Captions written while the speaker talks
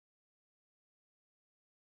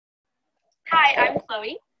Hi, I'm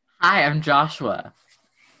Chloe, Hi, I'm Joshua,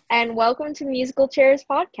 and welcome to Musical Chairs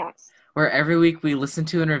Podcast. where every week we listen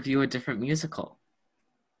to and review a different musical.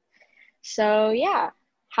 So, yeah,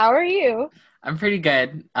 how are you? I'm pretty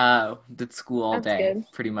good. Did school all That's day, good.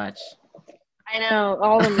 pretty much. I know,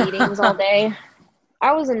 all the meetings all day.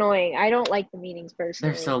 I was annoying. I don't like the meetings They're so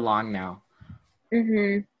personally. long now.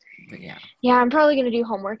 Mm-hmm. But yeah, Yeah, I'm probably going to do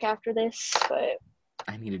homework after this, but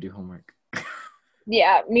I need to do homework.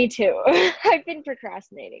 yeah, me too. I've been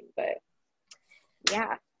procrastinating, but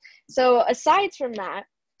yeah. So, aside from that,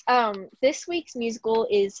 this week's musical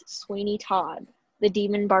is Sweeney Todd, the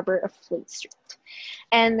Demon Barber of Fleet Street.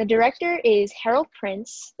 And the director is Harold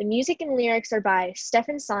Prince. The music and lyrics are by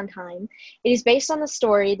Stephen Sondheim. It is based on the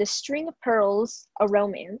story The String of Pearls, A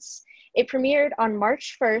Romance. It premiered on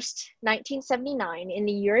March 1st, 1979 in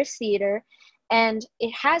the Uris Theater, and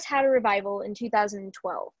it has had a revival in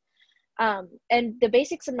 2012. And the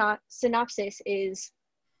basic synopsis is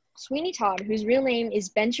Sweeney Todd, whose real name is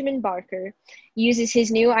Benjamin Barker, uses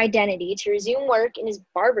his new identity to resume work in his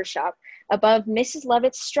barber shop above Mrs.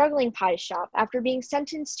 Levitt's struggling pie shop after being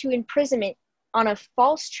sentenced to imprisonment on a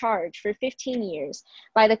false charge for 15 years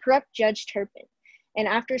by the corrupt Judge Turpin. And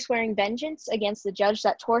after swearing vengeance against the judge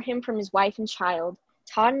that tore him from his wife and child,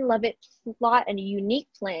 Todd and Levitt plot a unique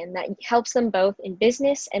plan that helps them both in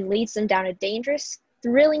business and leads them down a dangerous,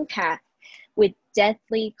 thrilling path with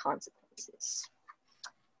deadly consequences.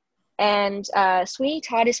 And Sweeney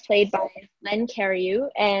Todd is played by Len Cariou,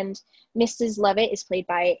 and Mrs. Levitt is played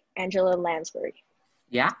by Angela Lansbury.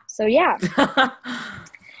 Yeah? So yeah.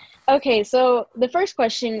 Okay, so the first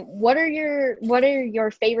question, what are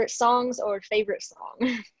your favorite songs or favorite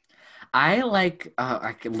song? I like,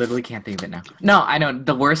 literally can't think of it now. No, I know,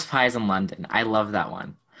 The Worst Pies in London. I love that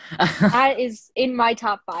one. That is in my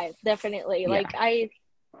top 5, definitely. Yeah.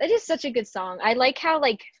 It is such a good song. I like how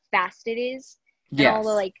like fast it is and all the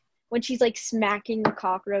Yes. like when she's like smacking the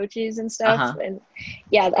cockroaches and stuff. Uh-huh. And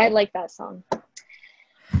yeah, I like that song.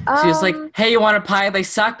 She was like, Um, hey, you want a pie? They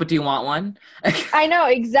suck, but do you want one? I know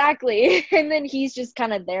exactly. And then he's just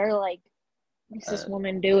kind of there, like, what's Uh, this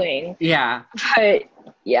woman doing? yeah. But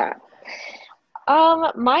yeah.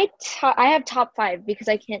 I have top 5 because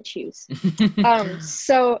I can't choose.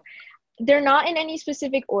 So they're not in any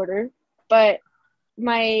specific order, but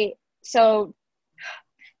my so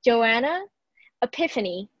Joanna,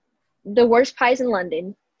 Epiphany, The Worst Pies in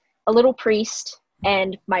London, A Little Priest,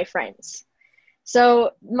 and My Friends.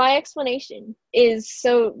 So my explanation is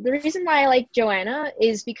so the reason why I like Joanna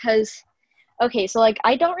is because okay, so like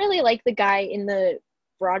I don't really like the guy in the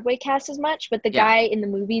Broadway cast as much, but the Yeah. guy in the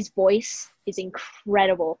movie's voice is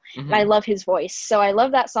incredible. And I Hmm. love his voice. So I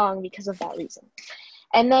love that song because of that reason.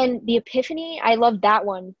 And then the Epiphany, I love that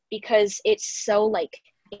one because it's so like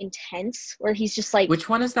intense where he's just like Which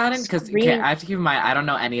one is that in? Because okay, screaming. I have to keep in mind I don't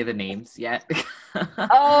know any of the names yet.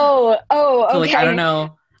 Oh, So like I don't okay.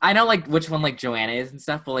 know. I know like which one like Joanna is and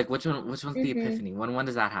stuff, but like which one's the Hmm. Epiphany? When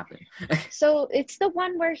does that happen? So it's the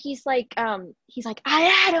one where he's like, I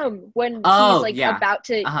had him when he's Oh like yeah. about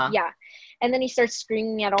to, Uh-huh. yeah. And then he starts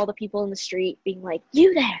screaming at all the people in the street, being like,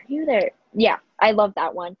 you there, you there. Yeah, I love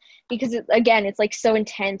that one because again, it's like so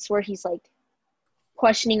intense where he's like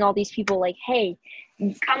questioning all these people, like, hey,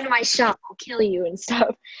 come to my shop, I'll kill you and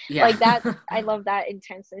stuff. Yeah. Like that, I love that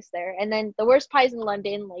intenseness there. And then The Worst Pies in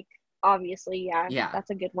London, like, obviously, yeah, Yeah. that's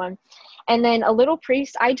a good one. And then A Little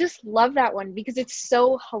Priest, I just love that one because it's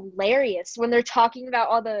so hilarious when they're talking about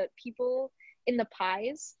all the people in the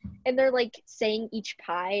pies and they're like saying each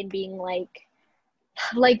pie and being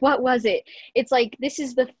like what was it, it's like this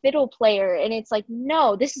is the fiddle player and it's like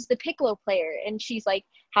no, this is the piccolo player, and she's like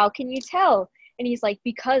how can you tell, and he's like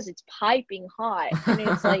because it's piping hot, and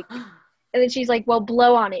it's like and then she's like well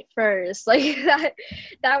blow on it first. Like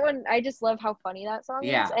that one, I just love how funny that song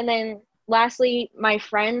is. Yeah. And then lastly My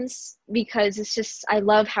Friends, because it's just I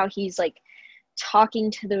love how he's like talking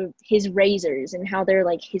to his razors and how they're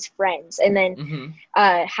like his friends, and then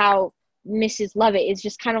Hmm. how Mrs. Levitt is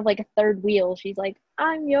just kind of like a third wheel. She's like,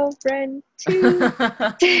 I'm your friend too.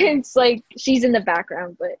 It's like she's in the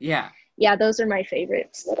background, but Yeah. yeah, those are my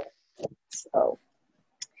favorites. So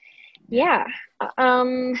Yeah.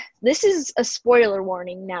 yeah. This is a spoiler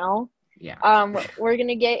warning now. Yeah. We're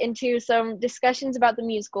gonna get into some discussions about the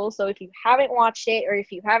musical. So if you haven't watched it or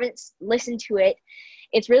if you haven't listened to it,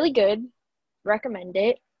 it's really good. Recommend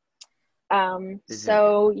it. It's very good.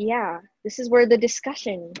 So yeah, this is where the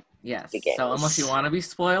discussion Yes. So unless you begins. want to be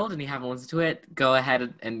spoiled and you haven't listened to it, go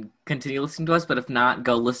ahead and continue listening to us. But if not,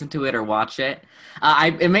 go listen to it or watch it.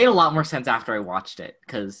 It made a lot more sense after I watched it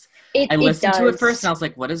because I It listened to it first and I does. was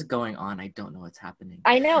like, "What is going on? I don't know what's happening."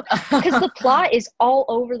 I know, because the plot is all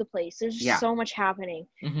over the place. There's just Yeah. so much happening.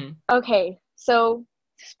 Mm-hmm. Okay, so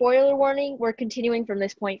spoiler warning, we're continuing from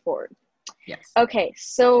this point forward. Yes. Okay,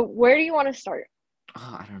 so where do you want to start?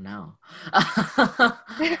 Oh, I don't know.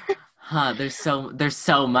 Huh? There's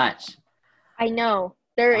so much. I know,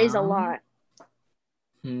 there is a Um. lot.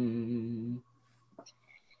 Hmm.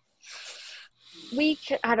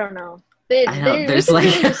 I don't know. I know. We There's can like.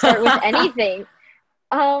 really just start with anything.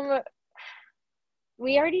 Um,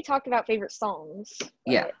 we already talked about favorite songs,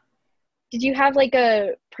 Yeah. but did you have like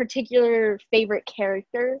a particular favorite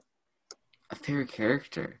character? A favorite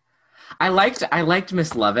character. I liked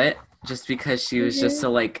Miss Lovett just because she was just Mm-hmm.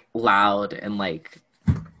 so like loud and like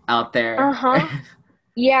out there. Uh-huh.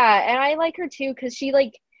 Yeah, and I like her too because she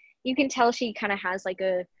like you can tell she kind of has like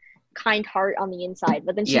a kind heart on the inside,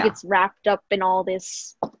 but then she Yeah. gets wrapped up in all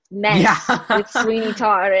this Yeah. mess with Sweeney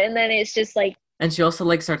Todd, and then it's just like And she also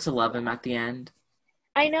like starts to love him at the end.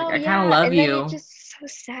 I Like know, I kind of yeah, love and then it's you. just so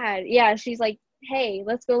sad. Yeah, she's like, "Hey,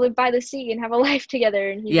 let's go live by the sea and have a life together,"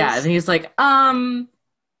 and he Yeah, and just he's like,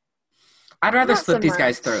 I'd rather not so slit these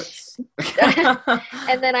guys' much. throats.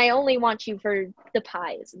 And then I only want you for the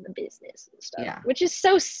pies and the business and stuff, Yeah. which is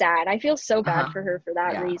so sad. I feel so bad Uh-huh. for her for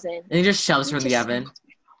that Yeah. reason. And he just shoves her It in the just oven.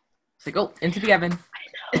 It's like, oh, into the oven. I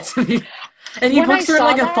know. Into the and he When I puts her in saw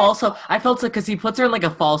like a that, false hope. I felt like because he puts her in like a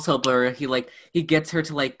false hope where he gets her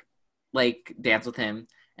to like dance with him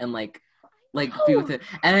and like be with oh, it.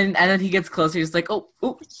 And then he gets closer, he's like, oh,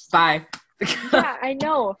 bye. yeah, I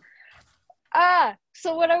know.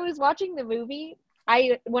 So when I was watching the movie,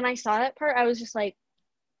 when I saw that part, I was just like,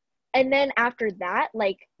 and then after that,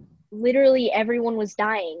 like literally everyone was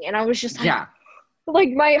dying, and I was just Yeah. like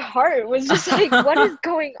my heart was just like, what is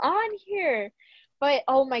going on here? But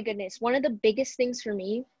oh my goodness, one of the biggest things for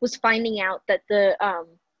me was finding out that the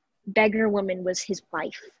beggar woman was his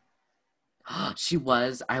wife. She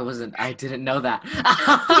was. I didn't know that.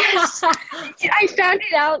 Yes, I found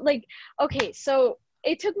it out. Like, okay, so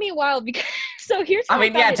it took me a while because. So here's how I I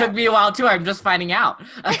mean, yeah, found it it took out. me a while too. I'm just finding out.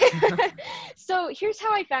 So here's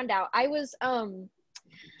how I found out. I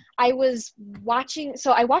was watching.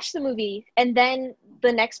 So I watched the movie, and then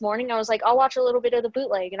the next morning I was like, I'll watch a little bit of the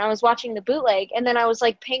bootleg, and I was watching the bootleg, and then I was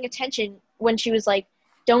like paying attention when she was like,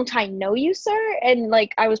 "Don't I know you, sir?" And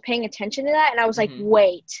like I was paying attention to that, and I was like, Mhm.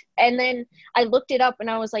 "Wait!" And then I looked it up, and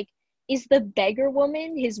I was like, "Is the beggar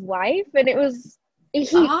woman his wife?" And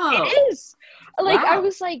Oh, it is. Like I wow.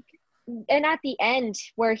 was like, and at the end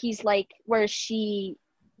where he's like, where he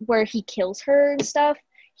kills her and stuff,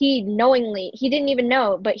 he didn't even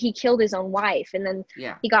know, but he killed his own wife, and then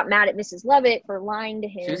Yeah. he got mad at Mrs. Lovett for lying to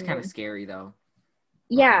She was him. kind of And scary though.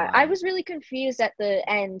 Not gonna yeah, I lie. was really confused at the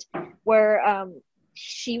end where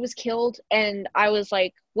she was killed, and I was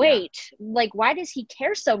like, Yeah. wait, like why does he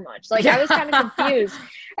care so much? Like I was kind of Yeah. confused.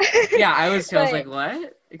 Yeah, I was But like,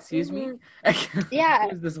 what? Excuse me? mhm, yeah,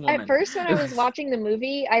 Who is this at woman? first when I was watching the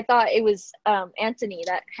movie, I thought it was Anthony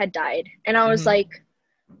that had died, and I was Mhm. like,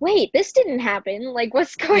 wait, this didn't happen. Like,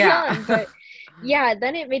 what's going on? Yeah. But yeah,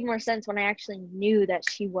 then it made more sense when I actually knew that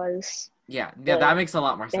she was Yeah, that the makes a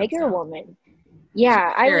lot more sense beggar now. woman. She Yeah,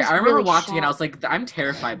 was I scary. was I remember really watching it, I shocked. was like, I'm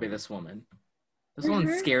terrified by this woman. This woman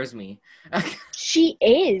Hmm. scares me. She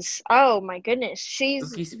is. Oh my goodness.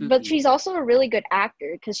 Spooky, But spooky. she's also a really good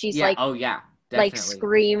actor because she's Yeah, oh yeah, like definitely.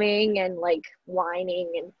 screaming and like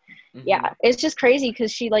whining, and yeah, Hmm. it's just crazy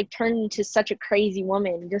because she like turned into such a crazy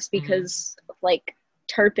woman just Hmm. because of like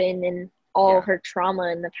Turpin and all Yeah, her trauma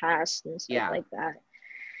in the past and stuff yeah, like that.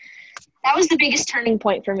 That was the biggest turning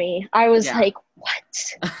point for me. I was yeah. like,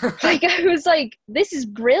 what? Like, I was like, this is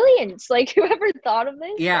brilliant. Like, whoever thought of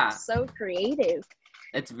this? Yeah, That's so creative.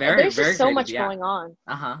 it's very, There's just very so creative, much yeah. going on.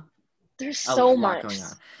 Uh-huh. There's A so lot much. going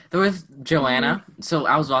on. There was Hmm. Joanna. So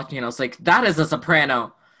I was watching and I was like, that is a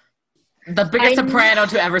soprano. The biggest I know. soprano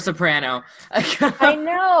to ever soprano. I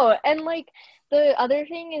know. And like, the other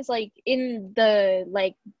thing is like in the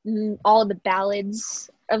like all the ballads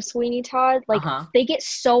of Sweeney Todd, like Uh-huh. they get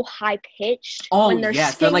so high pitched Oh, when they're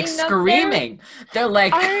yes, they're like singing up there. screaming. They're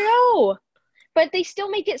like, I know, but they still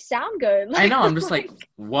make it sound good. I Like, know, I'm just like,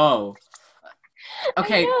 whoa. I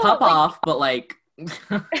Okay, know, pop off, but like,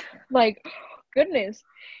 like goodness,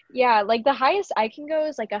 yeah. Like the highest I can go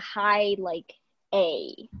is like a high like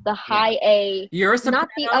A, the yeah. high A, You're a not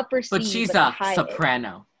the soprano, upper but C, she's but the a high A.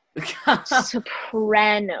 soprano.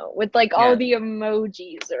 Soprano with like all Yeah. the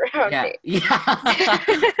emojis around Yeah. it. Yeah.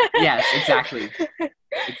 Yes, exactly.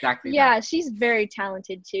 exactly that. Yeah, she's very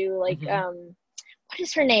talented too. Like, Hmm. what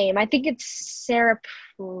is her name? I think it's Sarah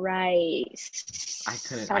Price. I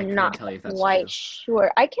I'm couldn't not tell you if that's quite true.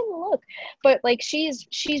 sure. I can look, but like she's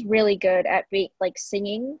really good at like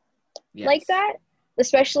singing like Yes. that,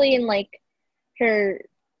 especially in like her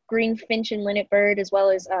Greenfinch and Linnet Bird, as well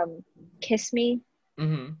as Kiss Me,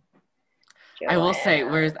 Hmm. I will say,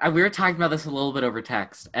 Joanna. whereas we were talking about this a little bit over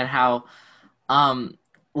text, and how, um,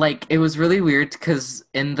 like it was really weird because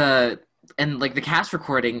in like the cast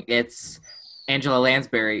recording, it's Angela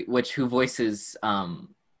Lansbury, who voices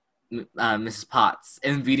Mrs. Potts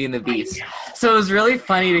in Beauty and the I Beast. know. So it was really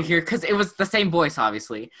funny to hear because it was the same voice,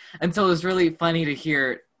 obviously, and so it was really funny to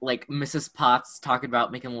hear like Mrs. Potts talking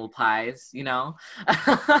about making little pies, you know.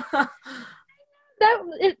 That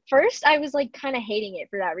at first I was like kind of hating it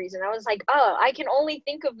for that reason. I was like, oh, I can only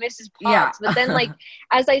think of Mrs. Yeah. Potts. But then like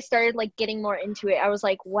as I started like getting more into it, I was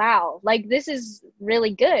like, wow, like this is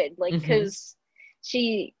really good. Like Hmm. because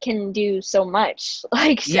she can do so much.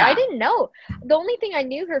 Like I Yeah. didn't know. The only thing I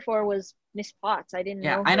knew her for was Miss Potts. I didn't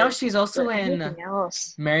Yeah. know I know her she's for also in anything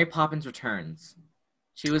else. Mary Poppins Returns.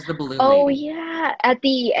 She was the balloon Oh lady. yeah, at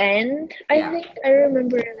the end, I Yeah. think I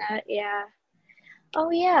remember that. Yeah. Oh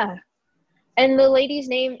yeah. And the lady's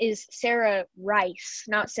name is Sarah Rice,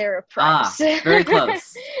 not Sarah Price. Ah, very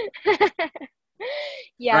close.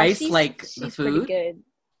 Yeah, Rice like the she's pretty food? good.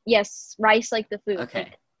 Yes, rice like the food, Okay.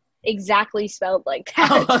 like exactly spelled like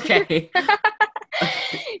Oh, that. okay.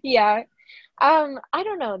 Yeah. I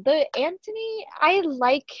don't know. The Anthony, I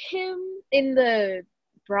like him in the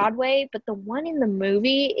Broadway, but the one in the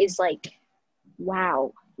movie is like,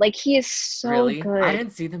 wow. Like he is so Really? I good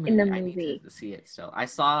didn't see the in the movie. I need movie. to see it still. I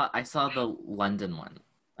saw the London one.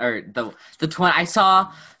 Or I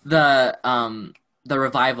saw the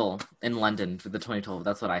revival in London for the 2012.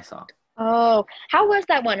 That's what I saw. Oh, how was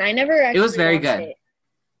that one? I never It was actually very watched good. it.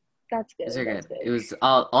 That's It was good. very That's good. good. It was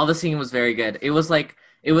all the singing was very good. It was like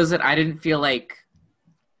I didn't feel like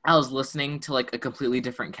I was listening to like a completely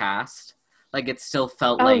different cast. Like it still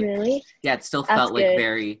felt Oh, like really? it still That's felt like good.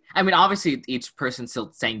 very I mean obviously each person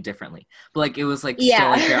still sang differently. But like it was like still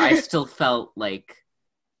like very I Yeah. still felt like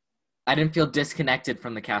I didn't feel disconnected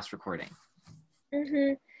from the cast recording.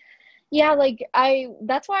 hmm Yeah, like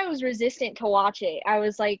that's why I was resistant to watch it. I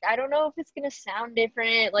was like, I don't know if it's gonna sound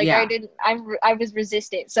different. Like Yeah. I was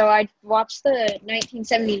resistant. So I watched the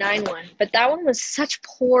 1979 one, but that one was such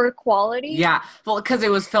poor quality. Yeah. Well, because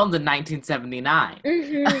it was filmed in 1979.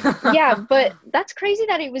 Yeah, but that's crazy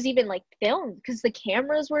that it was even like filmed because the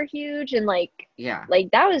cameras were huge and Yeah.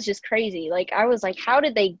 like that was just crazy. Like I was like, how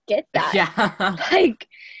did they get that? Yeah. Like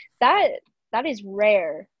that that is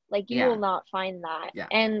rare. Like you will Yeah. not find that. Yeah.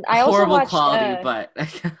 And I also Horrible watched quality, but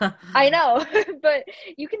I know, but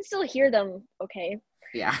you can still hear them okay.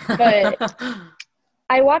 yeah. But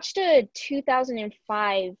I watched a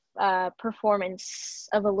 2005 performance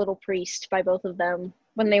of A Little Priest by both of them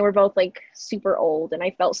when they were both like super old and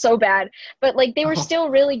I felt so bad. But like they were Oh, still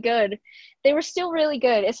really good. They were still really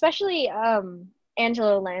good, especially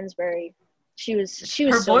Angela Lansbury. She was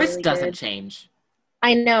her still voice really doesn't good. change.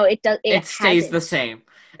 I know it does it It stays the hasn't. same.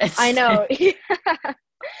 It I know. stays.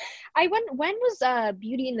 I when was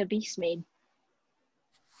Beauty and the Beast made?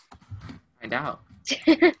 Find out.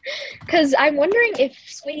 Because I'm wondering if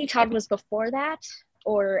Sweeney Todd was before that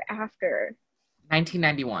or after.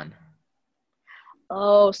 1991.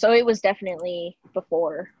 Oh, so it was definitely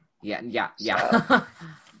before. Yeah, yeah, So, yeah.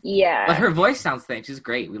 But yeah. her voice sounds the same. She's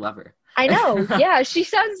great. We love her. I know. Yeah, she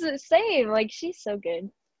sounds the same. Like she's so good.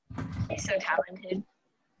 She's so talented.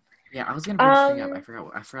 Yeah, I was gonna bring something up. Um I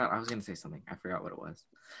forgot. I was gonna say something. I forgot what it was.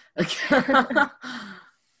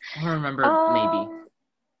 I'll remember maybe. um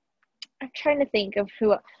I'm trying to think of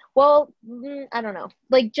who well, I don't know.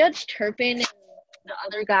 Like Judge Turpin and the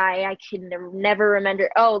other guy I can never remember.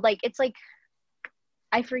 Oh, like it's like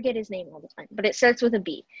I forget his name all the time, but it starts with a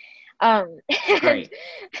B. And Great.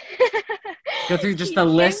 Go through just the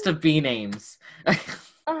him, list of B names.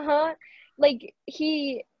 uh-huh, like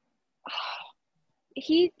he,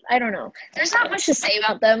 I don't know. There's not much to say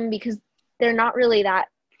about them because they're not really that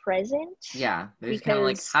present. Yeah, they're just kind of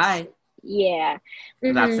like, Because, hi. yeah,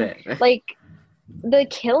 That's it. like the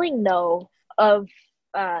killing though of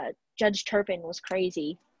Judge Turpin was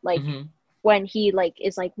crazy. Like Hmm. when he like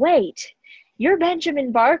is like, wait, you're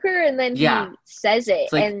Benjamin Barker, and then Yeah, he says it,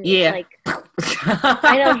 it's like, and it's yeah. like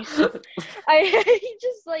I know. He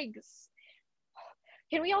just like.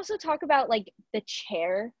 Can we also talk about like the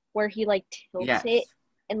chair where he like tilts Yes. it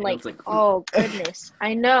and And it like was like, oh goodness,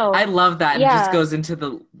 I know. I love that, and it just Yeah, goes into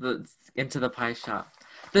the pie shop.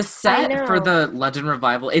 The I set for know. the London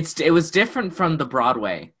revival, it was different from the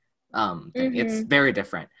Broadway thing. It's very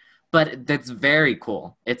different, but that's very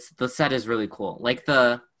cool. The set is really cool. Like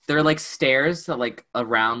there are like stairs that like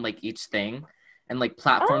around like each thing, and like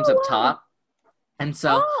platforms up Oh, wow. top. And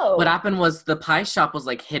so what Oh. happened was the pie shop was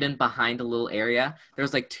like hidden behind a little area. There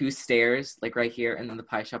was like 2 stairs like right here, and then the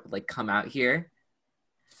pie shop would like come out here.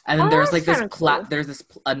 And then Oh, there's that's like this kind of cool. there's this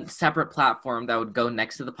a separate platform that would go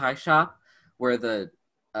next to the pie shop where the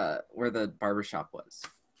barber shop was.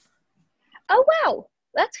 Oh, wow.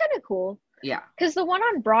 That's kind of cool. Yeah. Because the one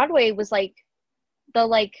on Broadway was like the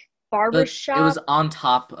like barber shop. It was on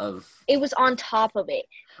top of. It was on top of it.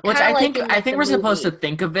 Which Kinda I think we're supposed to movie.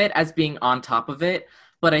 think of it as being on top of it,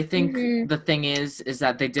 but I think Mhm. the thing is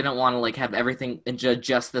that they didn't want to like have everything in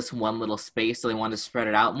just this one little space, so they wanted to spread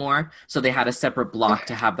it out more. So they had a separate block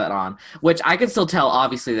to have that on, which I could still tell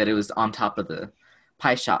obviously that it was on top of the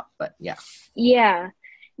pie shop, but yeah. Yeah.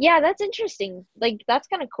 Yeah, that's interesting. Like that's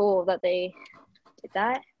kind of cool that they did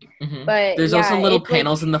that. Mm-hmm. But There's yeah, also little it's like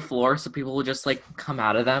panels in the floor, so people will just like come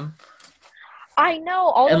out of them, I know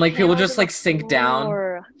all and the like people panels just in the like sink down,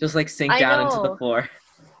 floor. just like sink I down into the know. floor.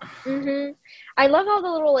 Mhm. I love all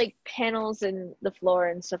the little like panels in the floor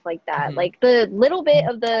and stuff like that. Mhm. Like the little bit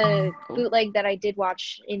of the Cool. bootleg that I did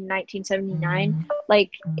watch in 1979,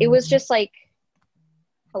 like it was just like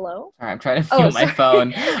hello? All right, I'm trying to Oh, mute my sorry.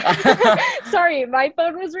 phone. Sorry, my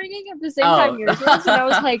phone was ringing at the same time yours was, and I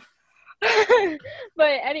was like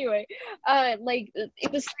but anyway, like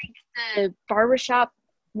it was like the barbershop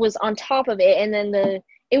was on top of it, and then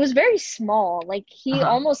it was very small. Like he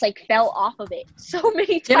almost like fell off of it so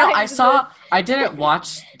many times. You know, I didn't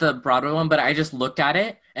watch the Broadway one, but I just looked at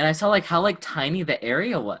it and I saw like how like tiny the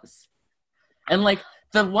area was. And like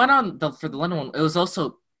the one for the London one, it was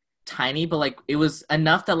also tiny, but like it was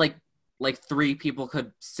enough that like 3 people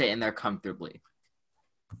could sit in there comfortably.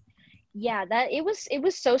 Yeah, that it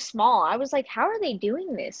was so small. I was like, how are they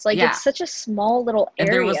doing this? Like Yeah. it's such a small little area.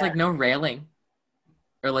 And there was like no railing.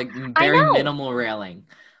 Or like I very know. minimal railing.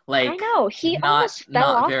 Like I know. He almost fell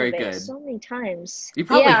not off very of it good. so many times. He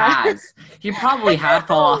probably Yeah. has. He probably had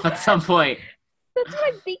fall off at some point. That's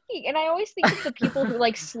what I'm thinking. And I always think of the people who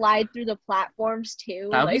like slide through the platforms too.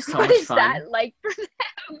 That would like be so what much is fun. that like for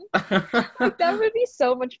them? Like, that would be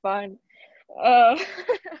so much fun. I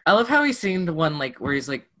love how he's singing the one like where he's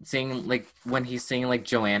like singing like when he's singing like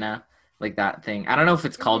Joanna, like that thing. I don't know if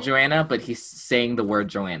it's called Joanna, but he's saying the word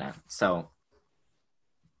Joanna. So,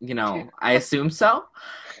 you know, I assume so.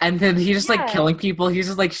 And then he's just like killing people. He's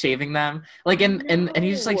just like shaving them. Like and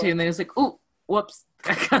he's just like shaving them. He's like, ooh, whoops.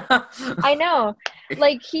 I know.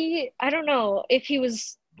 Like I don't know if he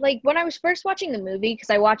was like when I was first watching the movie, because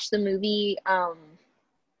I watched the movie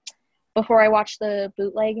before I watched the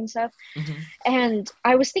bootleg and stuff. And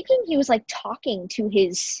I was thinking he was like talking to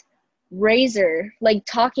his razor, like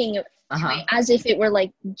talking to it as if it were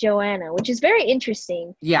like Joanna, which is very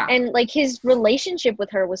interesting. Yeah. And like his relationship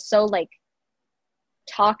with her was so like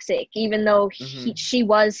toxic, even though she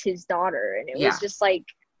was his daughter, and it was just like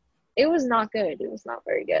it was not good. It was not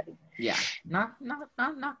very good. Yeah. Not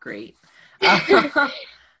great.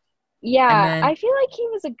 Yeah, then, I feel like he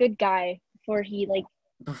was a good guy before he like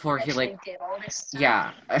did all this stuff.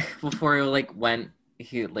 Yeah, before he like went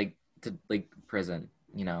to like prison,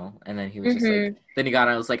 you know, and then he was just like then he got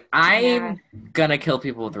out and was like, I'm gonna kill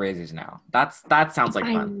people with razors now. That sounds like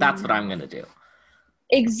fun. That's what I'm gonna do.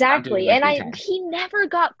 Exactly. And he never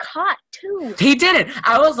got caught too. He didn't.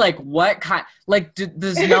 I was like, what kind? Like,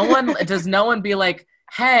 does no one be like,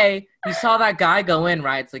 hey, you saw that guy go in,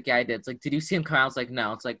 right? It's like, yeah, I did. It's like, did you see him come out? It's like,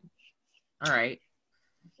 no. It's like, all right.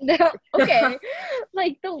 No, okay.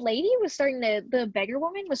 Like the beggar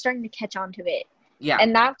woman was starting to catch on to it. Yeah.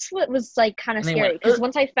 And that's what was like kind of scary, because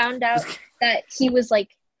once I found out that he was like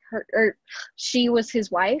she was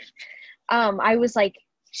his wife, I was like,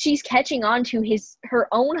 she's catching on to her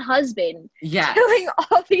own husband, killing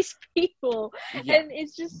all these people. And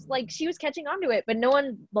it's just like she was catching on to it, but no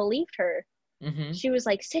one believed her. She was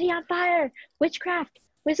like, city on fire, witchcraft,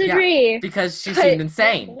 wizardry, because she seemed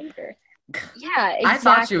insane. Yeah, exactly. I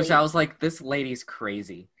thought she was. I was like, this lady's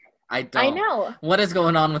crazy. I know. What is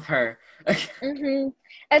going on with her? And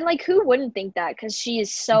like, who wouldn't think that? Because she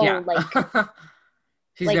is so like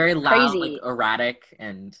she's like, very loud, crazy. like erratic,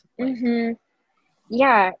 and like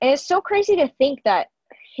yeah, and it's so crazy to think that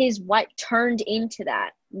his wife turned into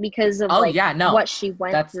that because of what she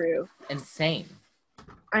went through. Insane.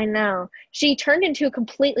 I know. She turned into a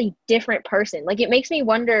completely different person. Like, it makes me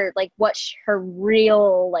wonder, like, what her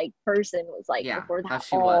real, like, person was like before that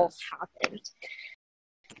all happened.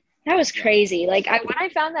 That was crazy. Like, when I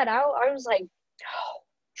found that out, I was like, oh,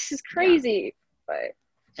 this is crazy. But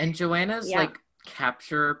and Joanna's, like,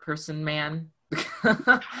 capture person man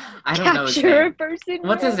I don't know his Capture a name. person,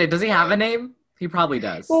 What's his man? name? Does he have a name? He probably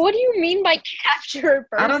does. Well, what do you mean by capture a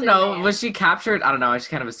person? I don't know. Man? Was she captured? I don't know. I just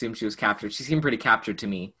kind of assumed she was captured. She seemed pretty captured to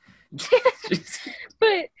me.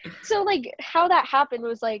 But so like how that happened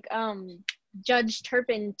was like Judge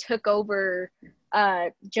Turpin took over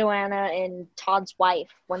Joanna and Todd's wife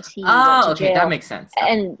once he went to okay, jail. that makes sense.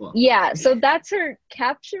 And Cool. yeah, so that's her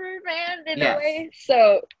capture man in Yes. a way.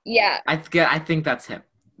 So yeah. I think that's him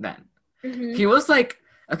then. Mhm. He was like,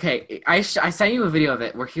 okay, I sent you a video of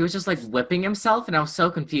it where he was just like whipping himself, and I was so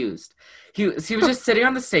confused. He was just sitting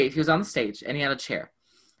on the stage. He was on the stage, and he had a chair,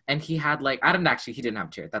 and he had like he didn't have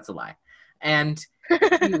a chair. That's a lie. And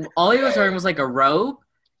all he was wearing was like a robe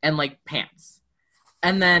and like pants.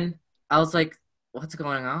 And then I was like, what's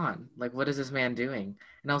going on? Like, what is this man doing?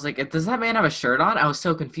 And I was like, does that man have a shirt on? I was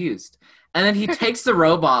so confused. And then he takes the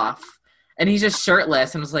robe off, and he's just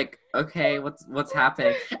shirtless, and I was like, okay, what's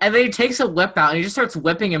happening? And then he takes a whip out, and he just starts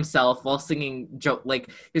whipping himself while singing, like,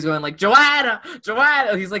 he's going like, Joanna!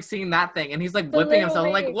 He's like singing that thing, and he's like whipping himself.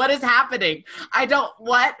 I'm like, what is happening?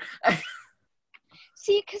 What?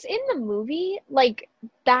 See, because in the movie, like,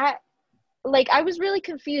 that, like, I was really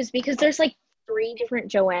confused because there's, like, 3 different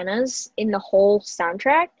Joannas in the whole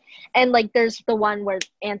soundtrack. And, like, there's the one where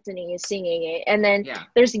Anthony is singing it. And then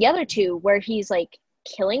there's the other 2 where he's, like,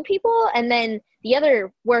 killing people. And then the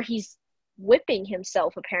other where he's whipping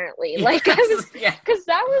himself, apparently. Like, because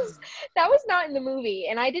that was not in the movie.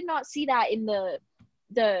 And I did not see that in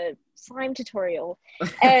the slime tutorial.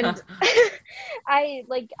 And I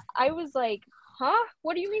was like, huh?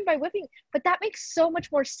 What do you mean by whipping? But that makes so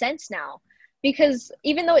much more sense now, because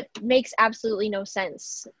even though it makes absolutely no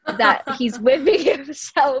sense that he's whipping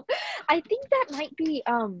himself, I think that might be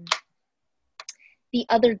the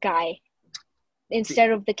other guy instead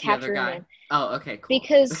of the capture man. Oh, okay, cool.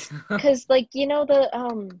 Because like, you know, the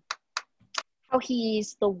how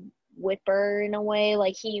he's the whipper in a way,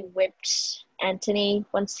 like he whipped Anthony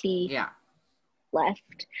once he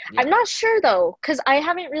left. I'm not sure though, because I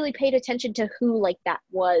haven't really paid attention to who like that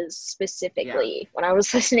was specifically when I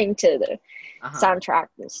was listening to the soundtrack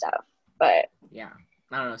and stuff. But I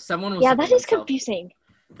don't know. Someone was that is confusing.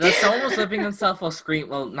 Someone was whipping himself while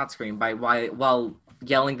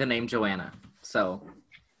yelling the name Joanna. So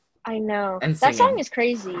I know and that song is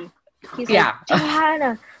crazy. He's like,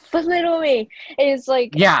 Joanna, belittle me. It's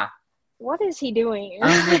like, what is he doing?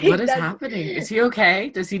 I was like, what is happening? Is he okay?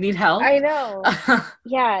 Does he need help? I know.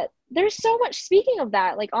 There's so much, speaking of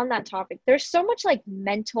that, like on that topic, there's so much like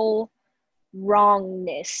mental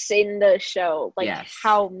wrongness in the show, like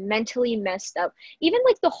how mentally messed up, even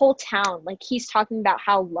like the whole town, like he's talking about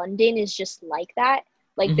how London is just like that,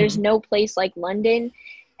 like there's no place like London,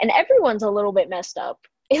 and everyone's a little bit messed up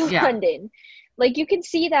in London. Like you can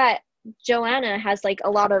see that Joanna has like a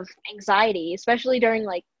lot of anxiety, especially during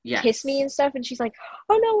like Kiss Me and stuff, and she's like,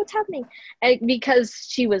 oh no, what's happening? And because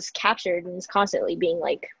she was captured and is constantly being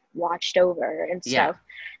like watched over and stuff.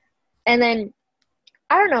 And then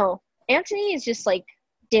I don't know, Anthony is just like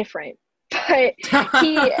different, but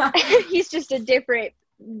he's just a different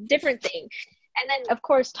thing. And then of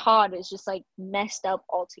course Todd is just like messed up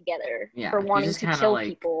altogether for wanting to kill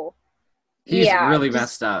people. He's really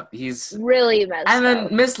messed up. He's really messed up. And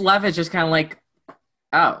then Miss Levitt just kind of like,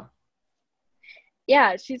 oh.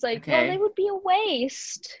 Yeah, she's like, well, they would be a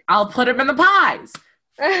waste. I'll put him in the pies.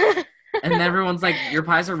 And everyone's like, your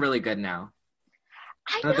pies are really good now.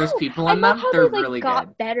 I know. There's people in them. They're really got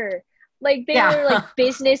good. Better. Like they were like,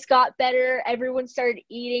 business got better. Everyone started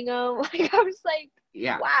eating them. Like I was like,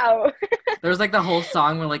 wow. There was like the whole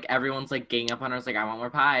song where like everyone's like ganging up on her. It's like, I want more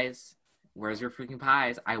pies. Where's your freaking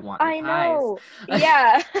pies? I want your pies. I know.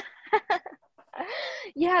 Yeah.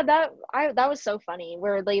 That was so funny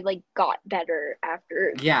where they like got better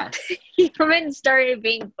after humans started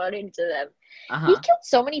being put into them. He killed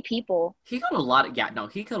so many people. He killed a lot of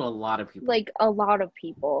he killed a lot of people. Like a lot of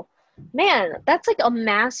people. Man, that's like a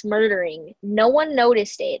mass murdering. No one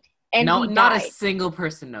noticed it. And not a single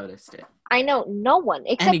person noticed it. I know, no one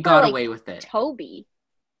except and he got away with it. Toby.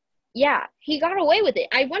 Yeah, he got away with it.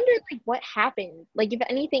 I wonder, like, what happened. Like, if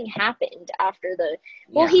anything happened after the...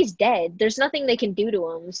 Well, he's dead. There's nothing they can do to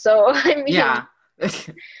him. So, I mean...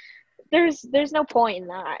 there's no point in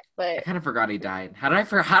that, but... I kind of forgot he died. How did I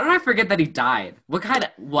forget that he died? What? I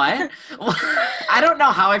don't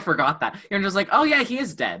know how I forgot that. You're just like, oh, yeah, he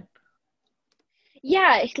is dead.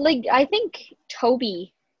 Yeah, like, I think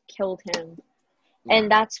Toby killed him. Yeah. And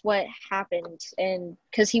that's what happened. And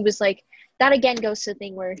because he was like... That again goes to the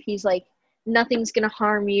thing where he's like, nothing's going to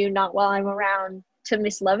harm you, not while I'm around, to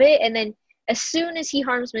Miss Lovett. And then as soon as he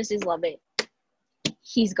harms Mrs. Lovett,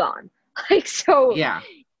 he's gone. Like, so, yeah,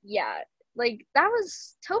 Like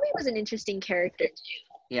Toby was an interesting character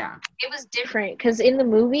too. Yeah. It was different because in the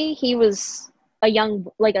movie he was a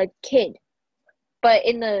kid, but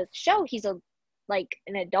in the show he's an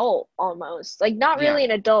adult almost. Like not really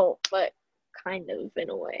an adult, but kind of in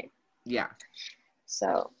a way. Yeah.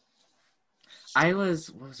 So. What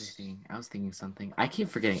was I thinking? I was thinking something. I keep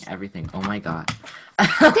forgetting everything. Oh my god.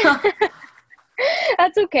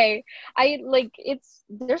 That's okay.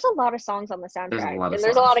 There's a lot of songs on the soundtrack, and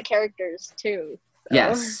there's a lot of characters too. So.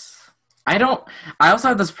 Yes. I also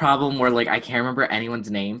have this problem where I can't remember anyone's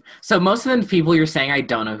name. So most of the people you're saying, I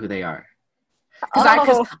don't know who they are.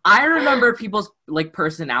 Because I remember people's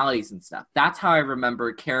personalities and stuff. That's how I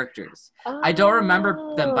remember characters. I don't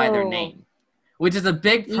remember them by their name, which is a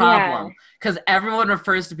big problem because everyone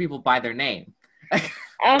refers to people by their name.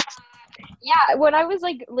 Yeah, when I was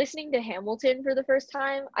listening to Hamilton for the first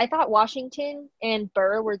time, I thought Washington and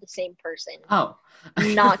Burr were the same person. Oh.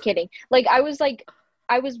 Not kidding.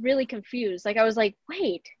 I was really confused. I was like,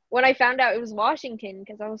 wait, when I found out it was Washington,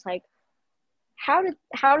 because I was like, how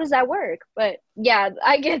does that work? But yeah,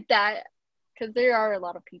 I get that because there are a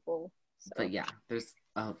lot of people. So. But yeah, there's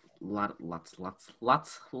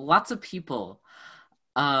lots of people.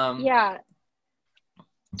 Yeah.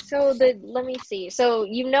 So let me see. So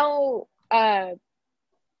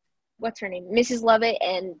what's her name? Mrs. Lovett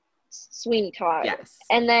and Sweeney Todd. Yes.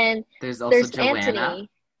 And then there's Joanna. Anthony.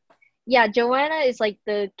 Yeah, Joanna is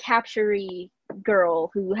the capture-y girl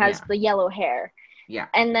who has the yellow hair. Yeah.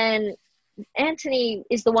 And then Anthony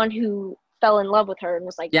is the one who fell in love with her and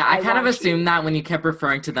was like, yeah, I kind of assumed that when you kept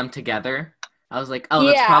referring to them together. I was like, oh,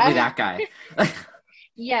 that's probably that guy.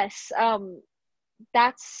 Yes,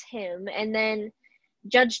 that's him. And then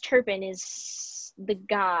Judge Turpin is the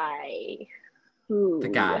guy who... The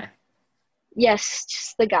guy. Yes,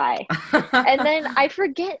 just the guy. And then I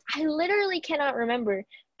literally cannot remember,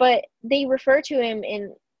 but they refer to him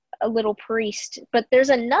in A Little Priest, but there's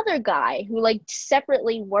another guy who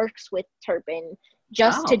separately works with Turpin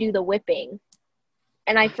just to do the whipping.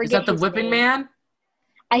 And I forget. Is that the whipping man?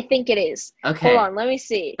 I think it is. Okay. Hold on, let me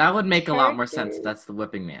see. That would make a lot more sense if that's the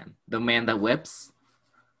whipping man. The man that whips?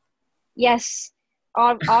 Yes.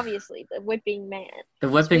 Obviously, the whipping man. The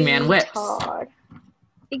whipping man whips. Todd.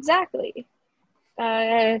 Exactly.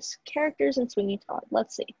 Characters in Sweeney Todd.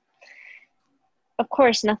 Let's see. Of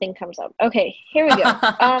course, nothing comes up. Okay, here we go.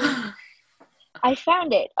 I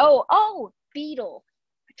found it. Oh, Beetle.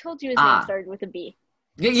 I told you his name started with a B.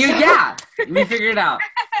 Yeah, we figured it out.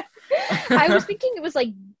 I was thinking it was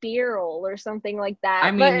Beryl or something like that.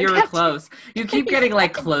 I mean, you were close. You keep getting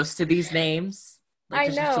close to these names. I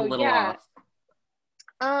know, just a little off.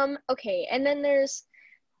 Okay, and then there's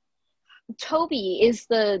Toby is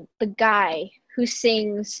the guy who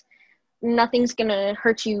sings Nothing's Gonna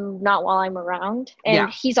Hurt You Not While I'm Around. And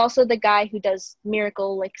he's also the guy who does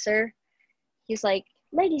Miracle Elixir. He's like,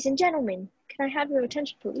 ladies and gentlemen, can I have your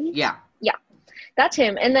attention, please? Yeah. Yeah, that's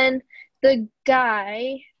him. And then the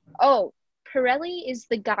guy, Pirelli is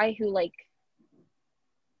the guy who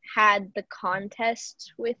had the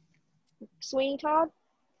contest with Sweeney Todd.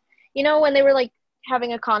 You know, when they were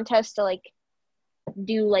having a contest to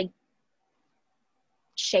do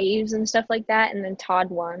shaves and stuff like that, and then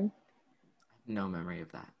Todd won. No memory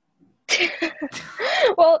of that.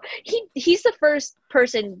 Well, he's the first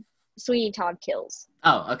person Sweeney Todd kills.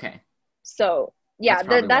 Oh, okay. So yeah,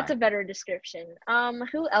 that's a better description.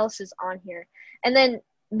 Who else is on here? And then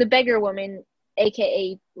the beggar woman,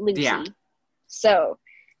 aka Lucy. Yeah. So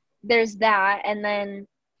there's that, and then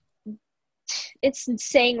it's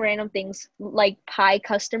saying random things like pie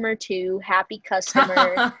customer 2, happy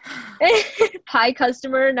customer, pie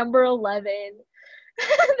customer number 11.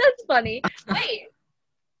 That's funny. Wait.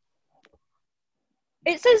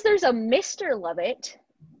 It says there's a Mr. Lovett.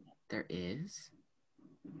 There is?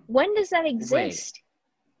 When does that exist?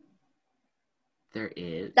 Wait. There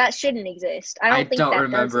is? That shouldn't exist. I don't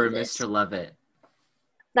remember Mr. Lovett.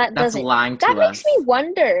 That's lying to us. That makes me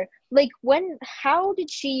wonder, how did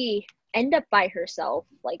she end up by herself?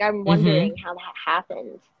 I'm wondering how that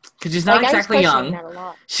happened. Because she's not exactly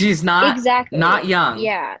young. She's not not young.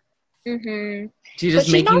 Yeah. Mm-hmm. She's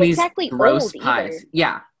just making these gross pies. Either.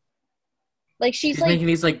 Yeah. She's making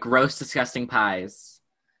these gross, disgusting pies.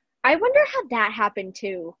 I wonder how that happened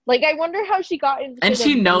too. I wonder how she got into. And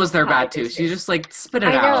she knows they're bad too. She just spit it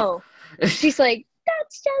out. I know. She's like,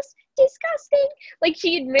 that's just disgusting.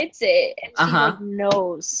 She admits it, and she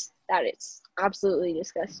knows that it's absolutely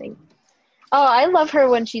disgusting. Oh, I love her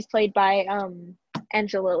when she's played by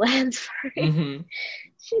Angela Lansbury. Mm-hmm.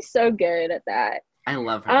 She's so good at that. I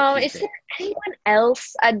love her. Is there anyone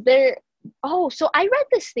else? So I read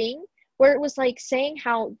this thing where it was like saying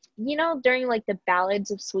how, during like the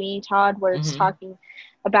ballads of Sweeney Todd, where it's talking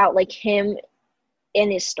about like him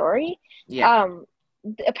and his story. Yeah.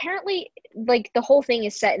 Apparently, like the whole thing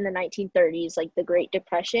is set in the 1930s, like the Great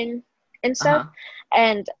Depression and stuff.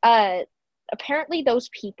 And apparently those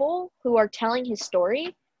people who are telling his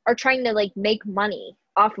story are trying to like make money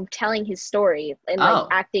off of telling his story and like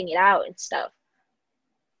acting it out and stuff.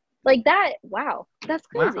 Like that, wow, that's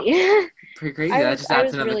crazy. Wow. Pretty crazy. That just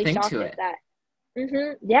adds another really thing to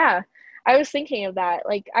it. Yeah, I was thinking of that.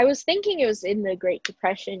 Like, I was thinking it was in the Great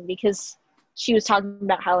Depression because she was talking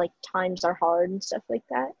about how like times are hard and stuff like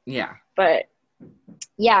that. Yeah. But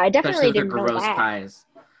yeah, I definitely didn't know gross that. Pies.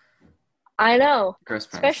 I know. Gross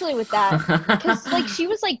pies. Especially with that, because like she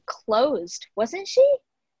was like closed, wasn't she?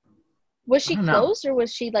 Was she closed or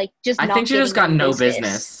was she like just? I think she just got no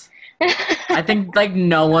business. I think like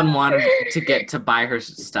no one wanted to get to buy her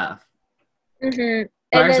stuff. Buy her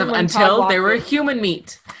stuff until they were human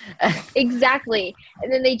meat. Exactly,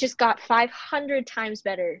 and then they just got 500 times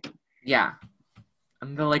better. Yeah,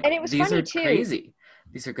 and they're like, and it was these funny are too, crazy.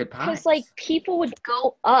 These are good pies. Because like people would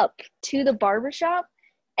go up to the barbershop,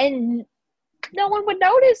 and no one would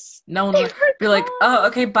notice. No one would be like, "Oh,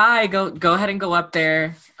 okay, bye. Go ahead and go up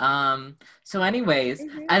there." So anyways,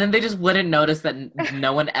 and then they just wouldn't notice that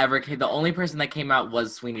no one ever came. The only person that came out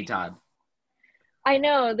was Sweeney Todd. I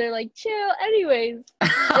know. They're like, chill. Anyways,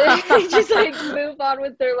 they just like move on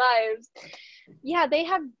with their lives. Yeah, they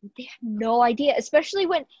have no idea, especially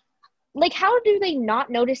when, like, how do they not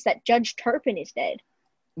notice that Judge Turpin is dead?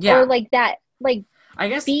 Yeah, or like that, like I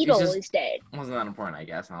guess Beetle is dead. Wasn't that important? I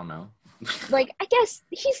guess I don't know. Like, I guess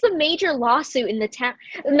he's the major lawsuit in the town.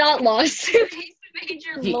 Not lawsuit. He's the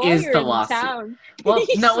major lawyer is the in lawsuit. The town. Well,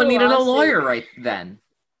 no one needed a lawyer right then.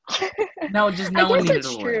 No, just no one needed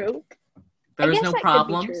a lawyer. True. There was no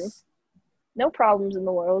problems. No problems in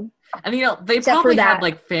the world. And they probably had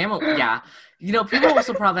like family. Yeah, people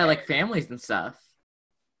also probably had like families and stuff.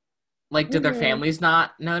 Like, did their families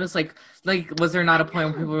not notice? Like, was there not a point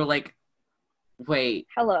where people were like, "Wait,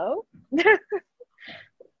 hello."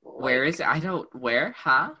 Where is it? Where?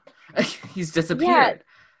 Huh? He's disappeared. Yeah.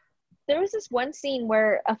 There was this one scene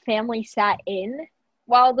where a family sat in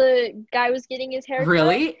while the guy was getting his hair cut.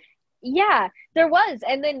 Really? Yeah, there was.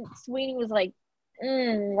 And then Sweeney was like,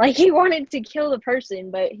 like he wanted to kill the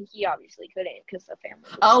person, but he obviously couldn't because the family.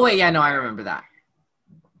 Oh, wait, yeah, no, I remember that.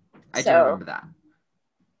 I do remember that.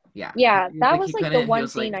 Yeah. Yeah, that was like the one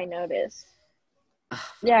scene I noticed.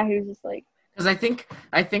 Yeah, he was just like. Because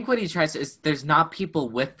I think what he tries to is there's not people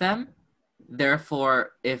with them,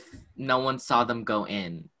 therefore if no one saw them go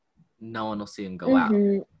in, no one will see him go out.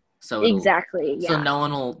 So exactly, yeah. So no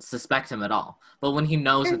one will suspect him at all. But when he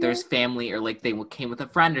knows that there's family or like they came with a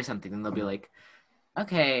friend or something, then they'll be like,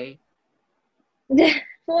 okay.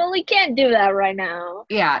 Well, we can't do that right now.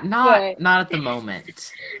 Yeah, not at the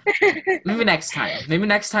moment. Maybe next time. Maybe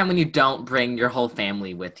next time when you don't bring your whole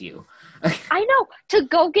family with you. I know, to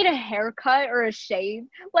go get a haircut or a shave.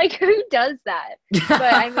 Like, who does that?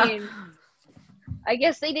 But, I mean, I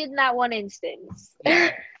guess they did in that one instance.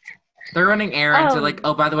 Yeah. They're running errands. They're like,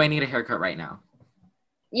 oh, by the way, I need a haircut right now.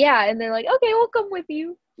 Yeah, and they're like, okay, we'll come with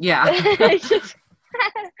you. Yeah.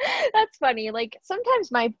 That's funny. Like,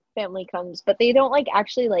 sometimes my family comes, but they don't, like,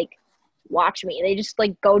 actually, like, watch me. They just,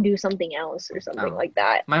 like, go do something else or something like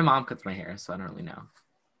that. My mom cuts my hair, so I don't really know.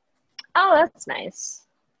 Oh, that's nice.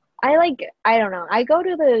 I don't know. I go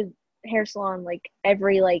to the hair salon, like,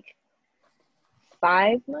 every, like,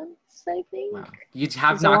 5 months, I think. Wow. You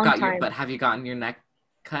have not got but have you gotten your neck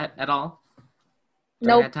cut at all?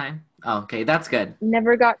 Nope. That time? Oh, okay. That's good.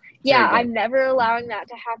 Never got. Yeah, I'm never allowing that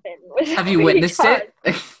to happen. Have you witnessed it?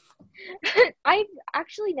 I've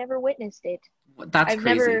actually never witnessed it. That's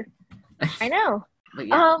crazy. I know. But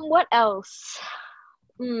yeah. What else?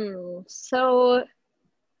 So,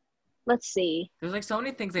 let's see. There's like so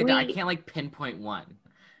many things I do. I can't like pinpoint one.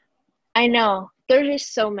 I know. There's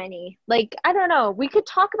just so many. Like, I don't know. We could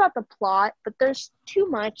talk about the plot, but there's too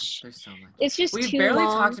much. There's so much. It's just too long. We barely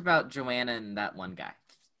talked about Joanna and that one guy.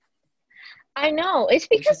 I know. It's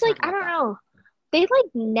because, like, I don't know. They,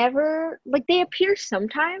 like, never, like, they appear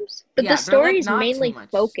sometimes, but the story is mainly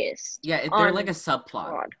focused. Yeah, they're like a subplot.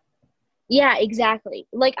 God. Yeah, exactly.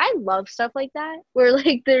 Like, I love stuff like that, where,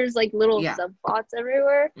 like, there's, like, little subplots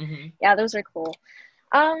everywhere. Yeah, those are cool.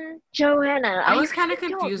 Joanna. I was kind of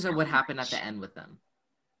confused at what happened at the end with them.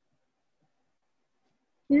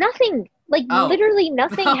 Nothing. Like, literally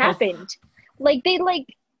nothing happened. Like, they, like,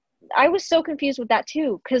 I was so confused with that,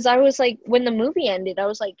 too, because I was, like, when the movie ended, I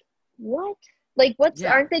was like, what? Like,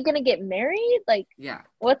 aren't they gonna get married? Like,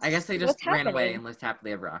 I guess they just ran away and lived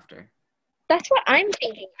happily ever after. That's what I'm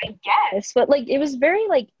thinking, I guess. But like, it was very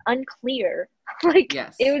like unclear. Like, it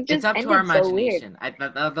Yes, was it's just up to our ended so weird. imagination.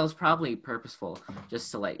 That was probably purposeful, just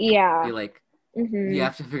to like Yeah. be like, you Hmm.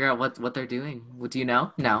 have to figure out what they're doing. What do you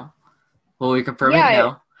know? No. Will we confirm it?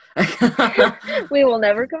 Yeah. No. We will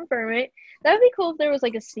never confirm it. That would be cool if there was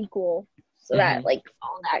like a sequel, so that Hmm. like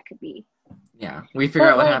all that could be. Yeah, we figure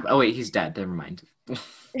out But what like, happened. Oh wait, he's dead. Never mind.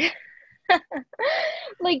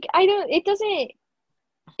 like I don't. It doesn't.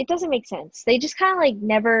 It doesn't make sense. They just kind of like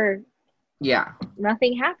never. Yeah,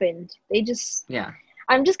 Nothing happened. They just. yeah,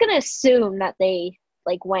 I'm just gonna assume that they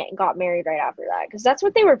like went and got married right after that because that's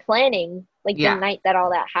what they were planning. Like the yeah, night that all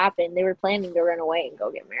that happened, they were planning to run away and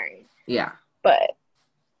go get married. yeah. But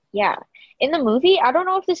yeah, in the movie, I don't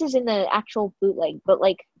know if this is in the actual bootleg, but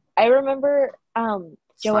like I remember Slime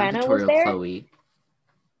Joanna was tutorial, there. Chloe.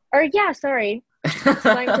 Or yeah, sorry,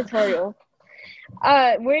 slime tutorial.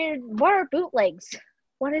 What are bootlegs?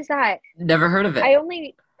 What is that? Never heard of it.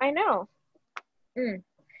 I know. Mm.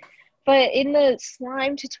 But in the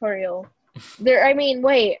slime tutorial,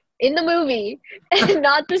 wait, in the movie,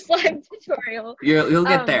 not the slime tutorial. You'll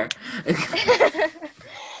get there.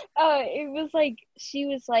 It was like she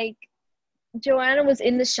was like Joanna was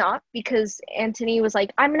in the shop because Anthony was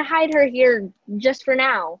like, I'm gonna hide her here just for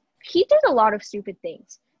now. He did a lot of stupid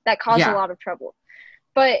things that caused a Yeah. lot of trouble.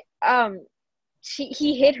 But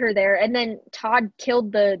he hid her there, and then Todd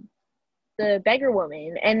killed the beggar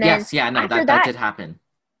woman, and then Yes. Yeah. No. after That that did happen.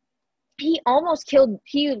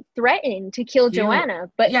 he threatened to kill He.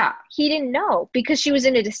 Joanna, but Yeah. he didn't know because she was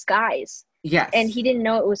in a disguise, and Yes. he didn't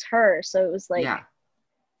know it was her. So it was Yeah.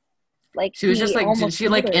 like She was just he like, almost she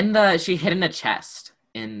killed like her. she hid in a chest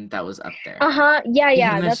that was up there. Uh-huh. Yeah, She hid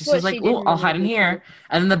yeah. in a, That's she was what like, she did oh, in the I'll hide in movie too. here.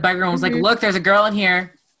 And then the beggar one was like, Hmm. look, there's a girl in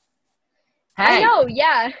here. I Hey, know,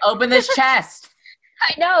 yeah. open this chest.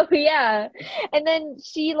 I know, yeah. And then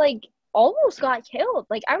she like almost got killed.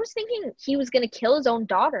 Like I was thinking he was gonna kill his own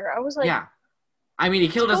daughter. I was like, Yeah. I mean, he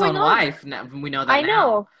what's killed his own going on? wife. We know that I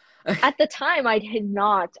now. know. At the time I did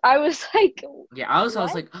not. I was like, Yeah, I was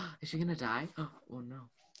what? like, oh, is she gonna die? Oh no.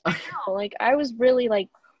 No, like I was really like,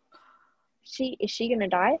 is she gonna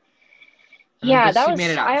die? Yeah, But that she was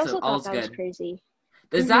made it I out, so also thought all's that was good. crazy.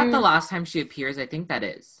 Is that the Hmm. last time she appears? I think that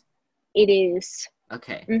is. It is.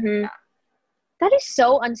 Okay. Hmm. Yeah. That is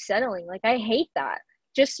so unsettling. Like I hate that.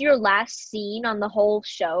 Just your last scene on the whole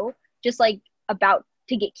show, just like about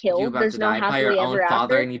to get You killed. about to There's no die by your happily own ever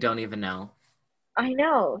father after. and you don't even know. I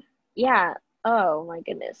know. Yeah. Oh my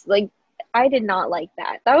goodness. Like I did not like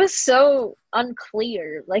that. That was so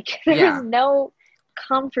unclear. Like there was Yeah. no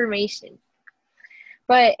confirmation.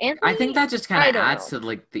 But I think Anthony, that just kind of I don't adds know. to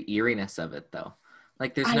like the eeriness of it though.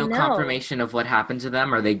 Like there's I no know. confirmation of what happened to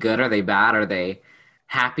them. Are they good? Are they bad? Are they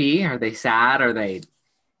happy? Are they sad?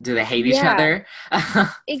 Do they hate each Yeah, other?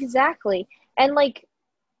 exactly. And like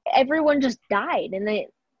everyone just died and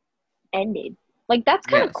it ended. Like that's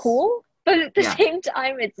kind of Yes. cool, but at the Yeah. same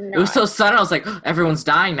time it's It was not. so sudden. I was like, everyone's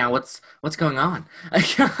dying now. What's going on?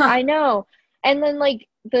 I know. And then like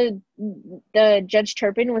the Judge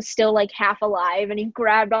Turpin was still like half alive and he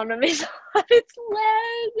grabbed onto his on his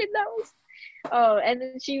leg and that was and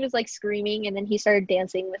then she was like screaming and then he started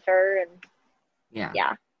dancing with her and Yeah.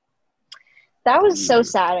 yeah. That was so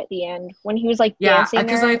sad at the end when he was like Yeah, dancing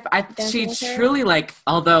because dancing she with her. truly like,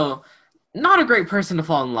 although not a great person to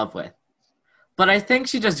fall in love with, but I think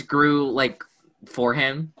she just grew like for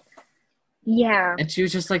him, Yeah. and she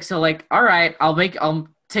was just like, so like, all right, I'll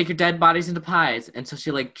take your dead bodies into pies, and so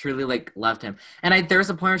she like truly like loved him. And there was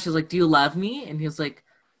a point where she was like, do you love me? And he was like,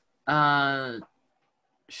 uh,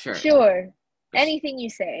 sure, Sure. Anything you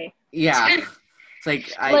say. yeah. It's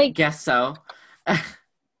like I Like guess so.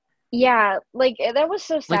 yeah, like that was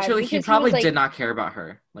so Like sad truly, he because he was probably like did not care about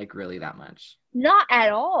her like really that much. not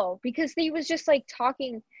at all because he was just like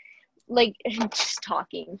talking like just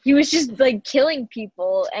talking. He was just like killing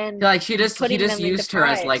people and Like he putting just them into used her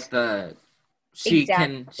as like pies. the she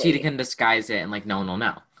Exactly. can disguise it and like no one will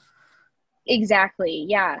know. Exactly.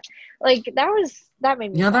 Yeah. Like that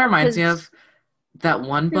made me You know that sad reminds me because of that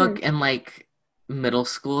one book in like middle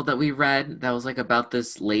school that we read that was like about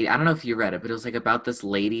this lady. I don't know if you read it, but it was like about this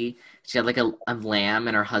lady. She had like a lamb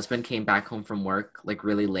and her husband came back home from work like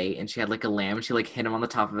really late and she had like a lamb and she like hit him on the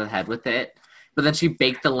top of the head with it. But then she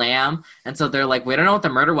baked the lamb and so they're like, we don't know what the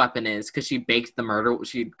murder weapon is because she cooked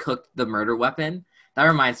the murder weapon. That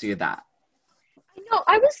reminds me of that. I know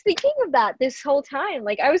I was thinking of that this whole time.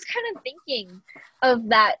 Like I was kind of thinking of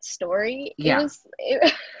that story. Yeah.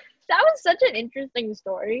 That was such an interesting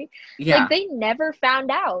story. Like Yeah. they never found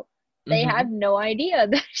out. They Hmm. had no idea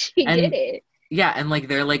that she did And it. yeah, and like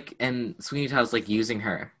they're like and Sweeney Todd's like using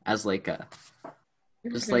her as like a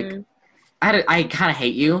just like Hmm. I kind of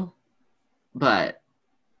hate you, but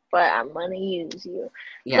I'm gonna use you.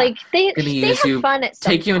 yeah, Like they gonna they use have you, fun at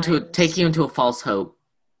some take you times. into a false hope.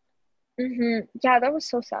 Yeah, that was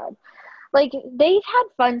so sad. Like they've had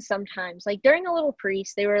fun sometimes. Like during A Little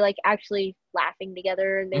Priest, they were like actually laughing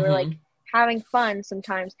together and they were like Hmm. having fun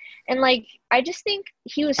sometimes. And like I just think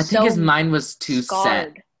he was I think his so mind was too set.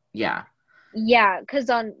 scarred. Yeah, Yeah,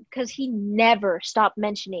 because he never stopped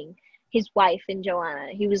mentioning his wife and Joanna.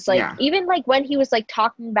 He was like, yeah, even like when he was like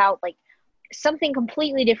talking about like something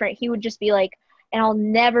completely different, he would just be like, and I'll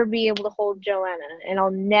never be able to hold Joanna, and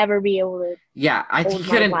I'll never be able to yeah. He hold my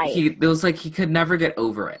couldn't. wife. It was like he could never get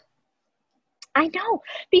over it. I know,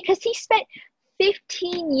 because he spent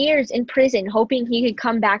 15 years in prison hoping he could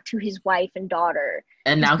come back to his wife and daughter.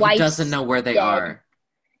 And His now he doesn't wife's know where they dead. are.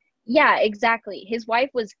 Yeah, exactly. His wife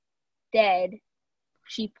was dead.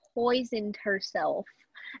 She poisoned herself.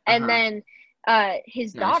 Uh And huh. then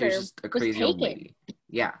his No, she was daughter just a was crazy old taken. lady.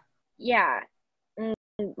 Yeah. Yeah. Mm,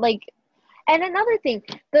 like, and another thing,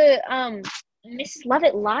 the Mrs.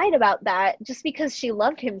 Lovett lied about that just because she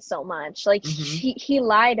loved him so much. Like Mm-hmm. he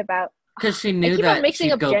lied about. Because she I knew keep on that mixing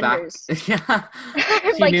she'd up go back. genders. Yeah.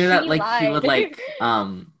 She Like knew that she like he would lied. like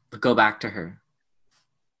go back to her.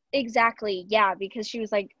 Exactly. Yeah, because she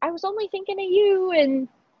was like, I was only thinking of you, and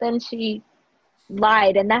then she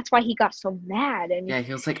lied, and that's why he got so mad. And Yeah,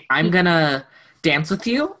 he was like, I'm he, gonna dance with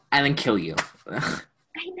you and then kill you.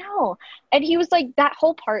 I know, and he was like, that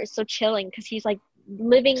whole part is so chilling because he's like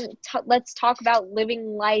let's talk about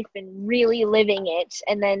living life and really living it,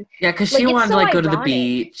 and then Yeah, because she like it's wanted to so like go to the ironic.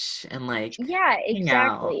 beach and like Yeah, hang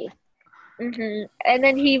out. exactly. And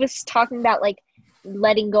then he was talking about like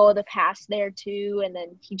letting go of the past there too, and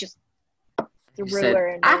then he just He threw said, her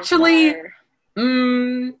into the actually, fire.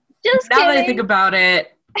 mm, Just now that I think kidding. about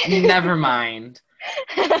it, never mind.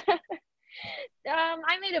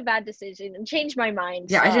 I made a bad decision and changed my mind.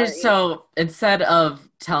 Yeah, I just Sorry. so instead of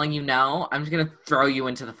telling you no, I'm just gonna throw you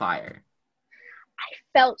into the fire.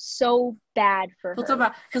 Felt so bad for Felt so her.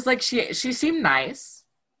 bad because like she seemed nice.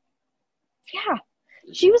 Yeah.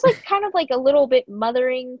 She was like kind of like a little bit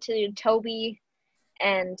mothering to Toby,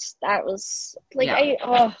 and that was like Yeah,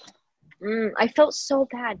 I felt so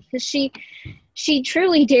bad because she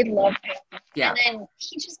truly did love him, and yeah, then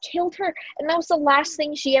he just killed her, and that was the last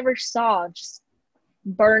thing she ever saw, just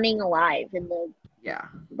burning alive in the yeah.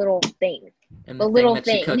 little thing. And the The thing little that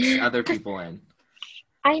she thing. cooks other people in.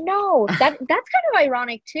 I know that's kind of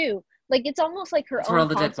ironic too. Like it's almost like her That's where own all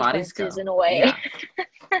the dead bodies consequences go. in a way. Yeah.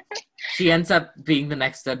 She ends up being the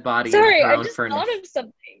next dead body in Sorry, her I own just thought furnace. of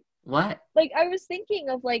something. What? Like I was thinking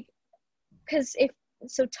of like, because if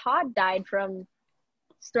so, Todd died from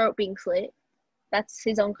his throat being slit. That's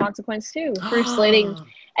his own consequence too for slitting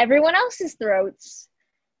everyone else's throats.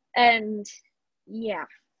 And yeah,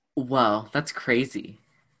 Whoa, that's crazy.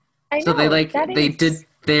 I So they know like that is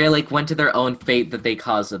they like went to their own fate that they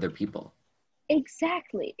caused other people.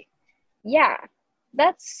 exactly. Yeah,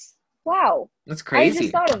 that's wow. That's I just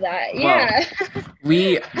crazy. thought of that. Whoa. Yeah.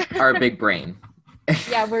 We are a big brain.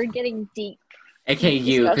 Yeah, we're getting deep, AKA deep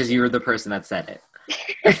you, because you discussion. were the person that said it.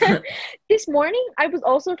 This morning, I was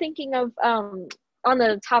also thinking of on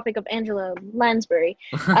the topic of Angela Lansbury.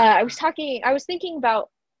 I was thinking about.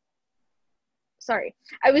 Sorry,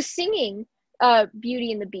 I was singing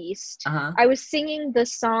Beauty and the Beast. Uh-huh. I was singing the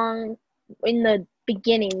song in the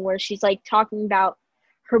beginning where she's like talking about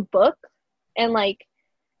her book and like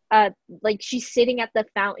she's sitting at the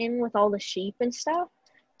fountain with all the sheep and stuff,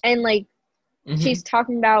 and like Mm-hmm. she's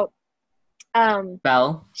talking about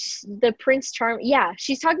Belle. the Prince Charming. Yeah,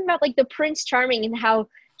 she's talking about like the Prince Charming and how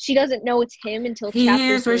she doesn't know it's him until chapter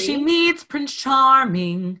Here's where she 3. meets Prince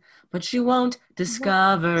Charming, but she won't Won't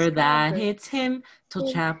discover that discover it's him till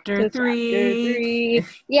him chapter till chapter 3. 3.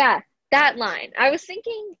 Yeah, that line. I was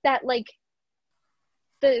thinking that like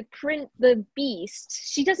the beast,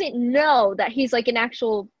 she doesn't know that he's like an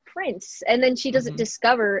actual prince, and then she doesn't Mm-hmm.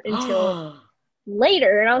 discover until Oh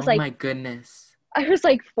later. And my goodness. I was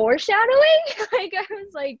like foreshadowing. Like I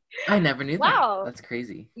was like, I never knew that. wow. That's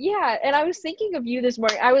crazy. Yeah, and I was thinking of you this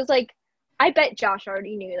morning. I was like, I bet Josh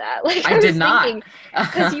already knew that. Like I I did was not. thinking,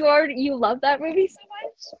 because you love that movie so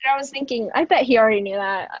much. And I was thinking, I bet he already knew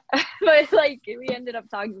that. But like we ended up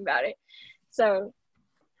talking about it. So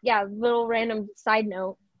yeah, little random side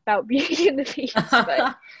note about Beauty and the Beast.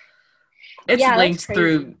 But yeah, that's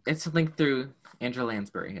crazy. It's linked through Angela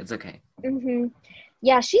Lansbury. It's okay.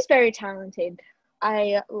 Yeah, she's very talented.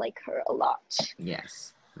 I like her a lot.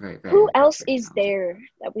 Yes. Very, very, Who very, else very is talented. there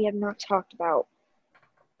that we have not talked about?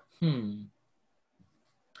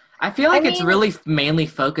 I feel I like it's mean, really mainly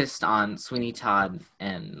focused on Sweeney Todd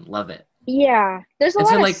and Lovett. Yeah, there's a And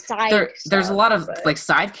so lot of like side there's a stuff, lot of but like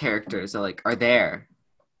side characters that like are there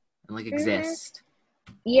and like hmm exist.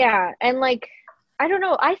 yeah, and like I don't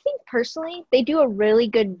know, I think personally they do a really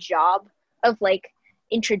good job of like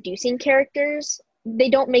introducing characters. They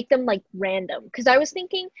don't make them like random. Because I was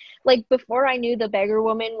thinking, like before I knew the beggar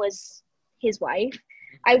woman was his wife,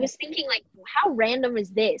 I was thinking like, how random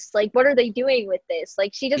is this? Like, what are they doing with this?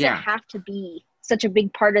 Like, she doesn't Yeah. have to be such a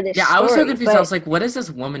big part of this Yeah, I was so story. confused. I But was like, what is this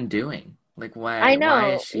woman doing? Like I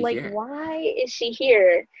why is know, she like, here? why is she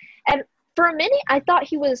here? And for a minute, I thought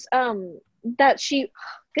he was that she,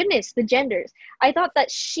 goodness, the genders. I thought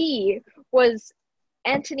that she was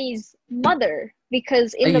Antony's mother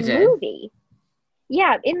because Oh, in the you did? movie,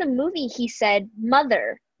 yeah, in the movie he said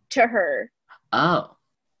mother to her, Oh,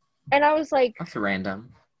 and I was like, that's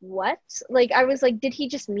random. what? Like, I was like, did he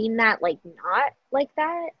just mean that like not like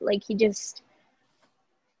that? Like he just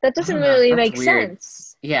that I doesn't don't know. really That's make weird.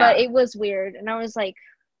 sense. But Yeah. it was weird, and I was like,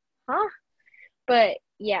 huh? But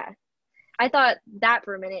yeah, I thought that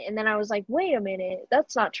for a minute, and then I was like, wait a minute,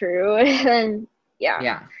 that's not true. And yeah,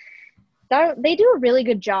 Yeah. that they do a really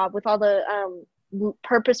good job with all the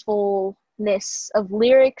purposefulness of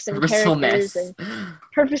lyrics and characters Purposefulness. and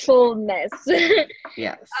purposefulness,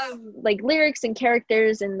 Yes. like lyrics and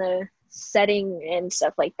characters and the setting and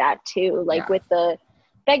stuff like that too. Like Yeah. with the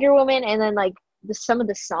beggar woman, and then like some of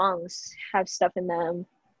the songs have stuff in them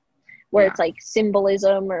where Yeah. it's like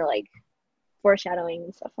symbolism or like foreshadowing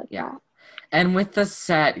and stuff like Yeah. that. And with the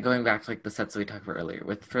set, going back to like the sets we talked about earlier,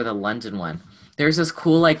 with for the London one, there's this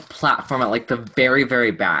cool like platform at like the very,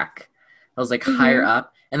 very back. That was like higher Mm-hmm.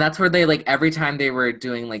 up. And that's where they like every time they were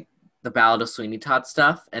doing like the Ballad of Sweeney Todd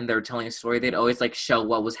stuff and they were telling a story, they'd always like show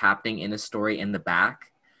what was happening in the story in the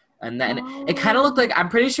back. And then it kind of looked Oh, like I'm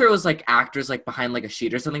pretty sure it was like actors like behind like a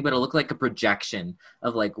sheet or something, but it looked like a projection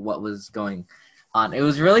of like what was going on. It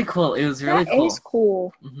was really cool. It was that really is cool.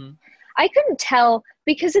 cool. Hmm. I couldn't tell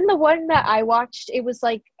because in the one that I watched, it was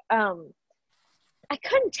like I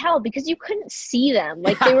couldn't tell because you couldn't see them.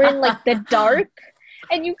 Like they were in like the dark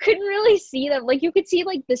and you couldn't really see them. Like you could see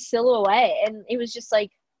like the silhouette and it was just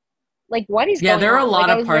like what is Yeah, going there were a on? Like lot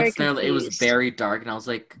I of was very parts there that it was confused. very dark, and I was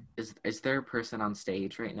like, is there a person on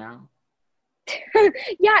stage right now?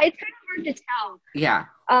 Yeah, it's kind of hard to tell. Yeah,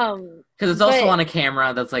 because it's also But on a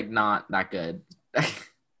camera that's like not that good.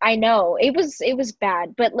 I know it was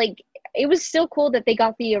bad, but like it was still cool that they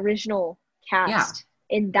got the original Yeah, cast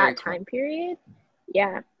in very that cool. time period.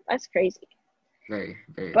 Yeah, that's crazy. Very,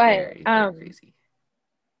 very, But very, very crazy.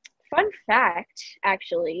 fun fact,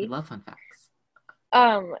 We actually, love fun facts.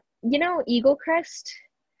 you know, Eagle Crest,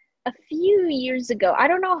 a few years ago, I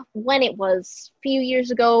don't know when it was, a few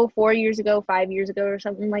years ago, 4 years ago, 5 years ago, or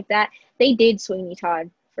something like that, they did Sweeney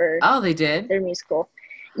Todd for Oh, they did? their musical.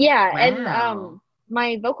 Yeah, and Wow.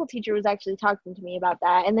 my vocal teacher was actually talking to me about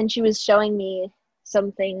that, and then she was showing me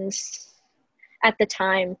some things at the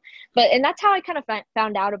time. And that's how I kind of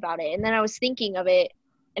found out about it. And then I was thinking of it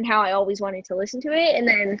and how I always wanted to listen to it, and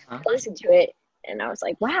then Huh? I listened to it, and I was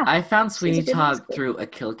like, wow, I found this is a Sweeney good Todd musical. through a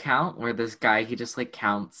kill count where this guy he just like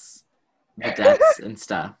counts the deaths and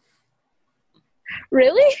stuff.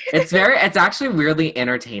 Really? It's actually weirdly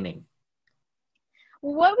entertaining.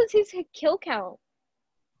 What was his kill count?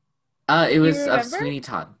 It Do you was of remember? Sweeney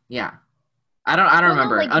Todd. Yeah. I don't Well, no,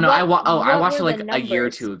 remember. like Oh no, I what watched were it the like a year or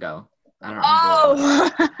numbers? two ago. I don't remember what it was.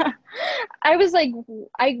 Oh, I was like,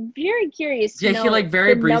 I'm very curious to Yeah, he like know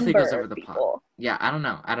very the briefly goes number over of the plot. people. Yeah, I don't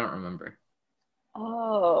know. I don't remember.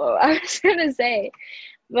 Oh, I was gonna say,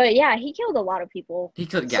 but yeah, he killed a lot of people. He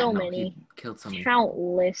killed yeah, So no, he many, killed so many people.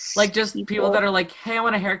 countless Like just people that people. are like, "Hey, I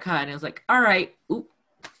want a haircut." And it was like, "All right." Oop.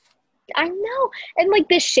 I know. And like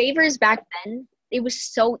the shavers back then, it was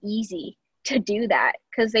so easy to do that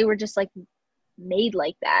because they were just like made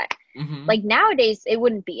like that. Mhm. Like nowadays it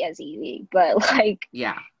wouldn't be as easy, but like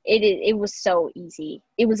Yeah. it was so easy.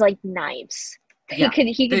 It was like knives. He Yeah. could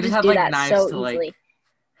he They could just just have do like that knives so to easily.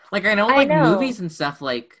 like I know in I like know. movies and stuff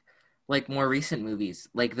like more recent movies,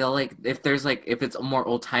 like they'll like if there's like if it's more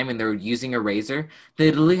old time and they're using a razor,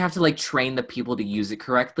 they literally have to like train the people to use it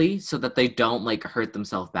correctly so that they don't like hurt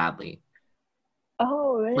themselves badly.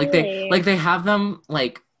 Oh, Like really? they have them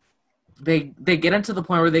like they get into the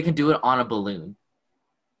point where they can do it on a balloon.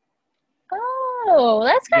 Oh,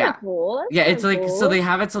 that's kind of Yeah. cool. That's Yeah, kind it's of like so cool. they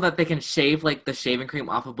have it so that they can shave like the shaving cream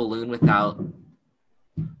off a balloon without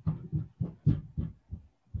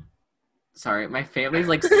sorry, my family's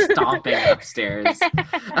like stomping upstairs.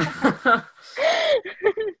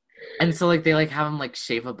 And so like they like have them like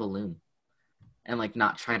shave a balloon and like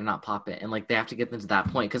not try to not pop it and like they have to get them to that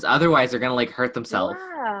point because otherwise they're gonna like hurt themselves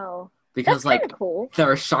Wow. because That's kind like of cool.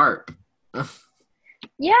 they're sharp.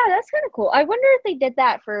 Yeah, that's kind of cool. I wonder if they did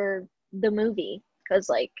that for the movie because,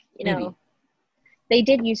 like, Maybe. they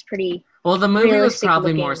did use pretty Well, the movie was realistic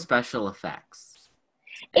probably more looking. special effects.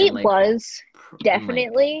 And It like, was and like,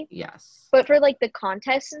 definitely, yes. but for like the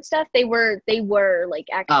contests and stuff, they were like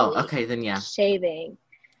Oh, actually okay, then yeah. shaving.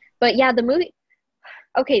 But yeah, the movie.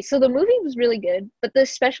 Okay, so the movie was really good, but the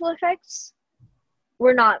special effects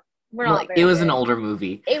were not were not Like, it very was an good. older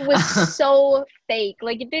movie. It was so fake.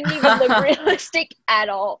 Like, it didn't even look realistic at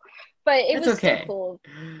all. But it It's was still okay. cool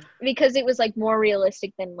because it was like more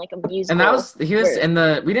realistic than like a And that musical. was he was in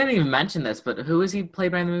we didn't even mention this, but who was he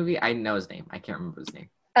played by in the movie? I know his name. I can't remember his name.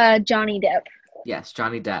 Johnny Depp. Yes,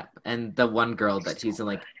 Johnny Depp, and the one girl that he's in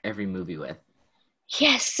like every movie with.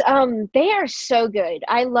 Yes, they are so good.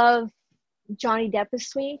 I love Johnny Depp as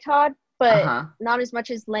Sweeney Todd, but Uh-huh. not as much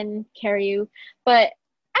as Len Cariou. But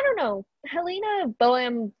I don't know. Helena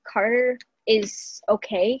Bonham Carter is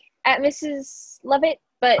okay at Mrs. Lovett,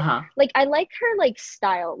 but Uh-huh. like I like her like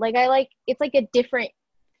style. Like I like it's like a different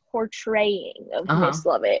portraying of Uh-huh. Miss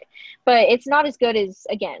Lovett, but it's not as good as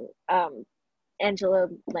again Angela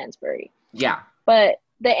Lansbury. Yeah. But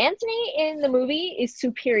the Anthony in the movie is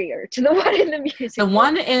superior to the one in the musical. The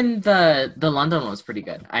one in the London one was pretty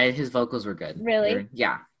good. His vocals were good. Really?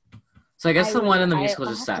 Yeah. So I guess the one in the musical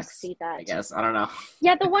just I'll have to sucks. see that. I guess. I don't know.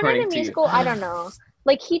 Yeah, the one in According the to musical, I don't know.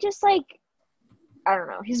 Like he just like I don't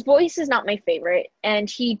know. His voice is not my favorite, and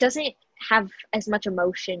he doesn't have as much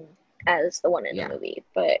emotion as the one in Yeah. the movie.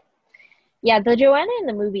 But yeah, the Joanna in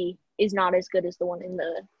the movie is not as good as the one in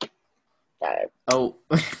the Oh.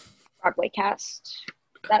 Broadway cast.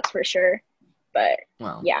 That's for sure. But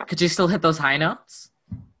Well, yeah. could you still hit those high notes?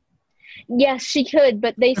 Yes, she could,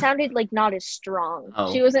 but they sounded like not as strong.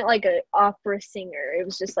 Oh. She wasn't like an opera singer. It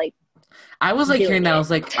was just like I was like doing hearing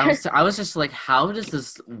that. it. I was just like, how does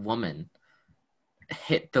this woman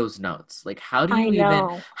hit those notes? Like, how do I you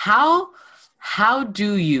know. even how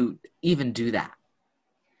do you even do that?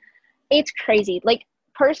 It's crazy. Like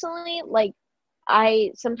personally, like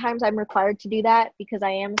sometimes I'm required to do that because I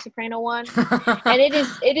am a soprano one, and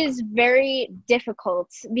it is very difficult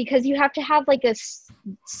because you have to have like a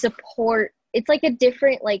support. It's like a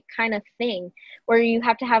different like kind of thing where you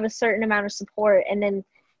have to have a certain amount of support, and then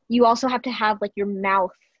you also have to have like your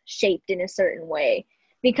mouth shaped in a certain way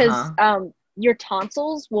because your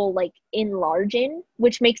tonsils will like enlarge in,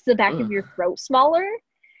 which makes the back of your throat smaller.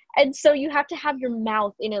 And so you have to have your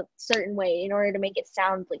mouth in a certain way in order to make it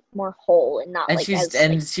sound like more whole and not like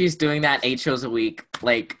she's doing that 8 shows a week,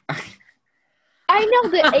 like I know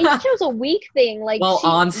the 8 shows a week thing, like well,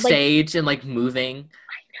 on stage and like moving.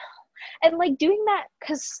 I know, and like doing that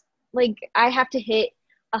because like I have to hit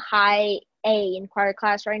a high A in choir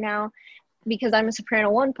class right now because I'm a soprano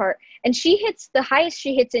one part, and she hits the highest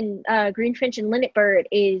she hits in Greenfinch and Linnet Bird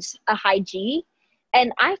is a high G.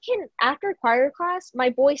 And I can, after choir class,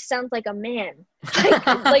 my voice sounds like a man.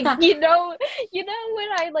 Like you know when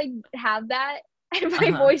I like have that, and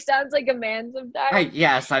my voice sounds like a man sometimes.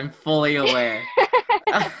 Yes, I'm fully aware.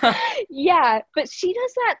 Yeah, but she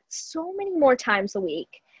does that so many more times a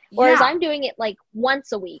week, whereas I'm doing it like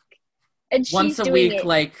once a week, and she's once a doing week, it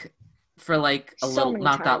like for like a little,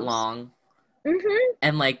 not times. that long. Mm-hmm.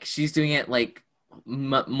 And like she's doing it like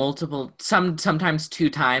multiple sometimes 2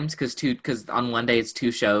 times because on one day it's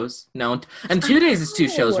 2 shows, and 2 days it's 2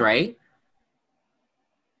 shows, right?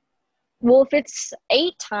 Well, if it's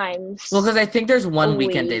 8 times, well, because I think there's one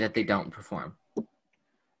weekend day that they don't perform.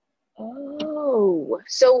 Oh,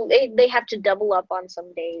 so they have to double up on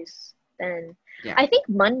some days then. Yeah, I think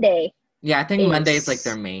Monday. Yeah, I think Monday is like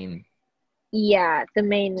their main. Yeah, the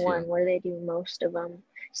main one where they do most of them.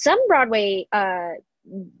 Some Broadway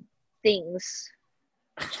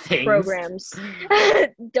programs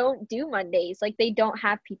don't do Mondays. Like they don't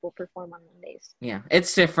have people perform on Mondays. Yeah,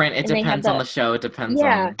 it's different. It depends on the show. It depends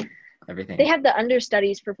on everything. They have the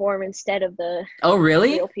understudies perform instead of the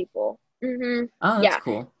real people. Mm-hmm. Oh, that's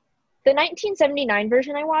cool. The 1979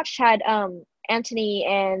 version I watched had Anthony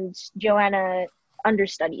and Joanna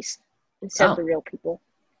understudies instead of the real people.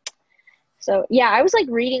 So yeah, I was like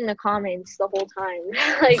reading the comments the whole time,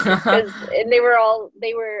 and they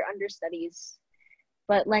were understudies,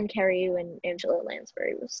 but Len Cariou and Angela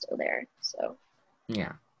Lansbury was still there. So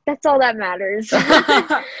yeah, that's all that matters.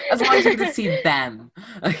 As long as you get to see them.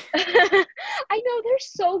 I know they're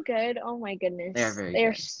so good. Oh my goodness,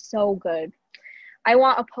 they're so good. I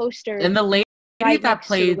want a poster. And the lady that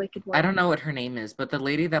played, I don't know what her name is, but the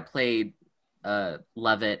lady that played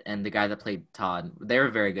Lovett and the guy that played Todd, they were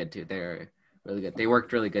very good too. They were really good. They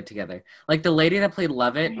worked really good together. Like the lady that played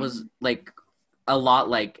Lovett was like a lot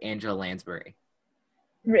like Angela Lansbury.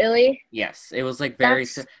 Really? Yes, it was like very.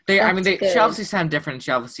 That's She good. obviously sounded different.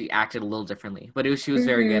 She obviously acted a little differently, but she was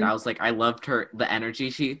very good. Mm-hmm. I was like, I loved the energy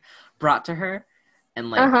she brought to her,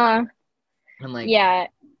 and Uh-huh. like Yeah.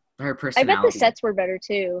 her I bet the personality. sets were better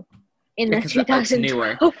too in the Because it's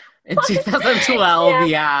newer. 2012 In one. 2012, Yeah.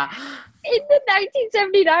 yeah. In the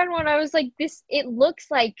 1979 one, I was like, it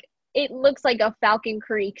looks like a Falcon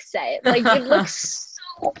Creek set. Like it looks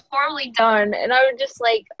so poorly done. And I was just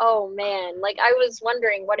like, oh man. Like I was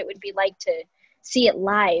wondering what it would be like to see it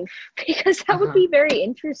live because that would Uh-huh. be very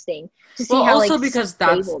interesting to see Well, how like also because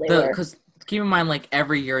stable they were. because keep in mind, like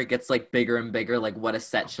every year it gets like bigger and bigger, like what a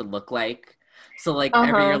set should look like. So like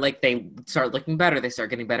every year, Uh-huh. like they start looking better. They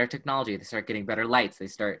start getting better technology. They start getting better lights. They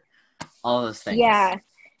start all those things. Yeah.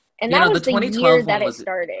 And You that know, the was the year 2012 that one it was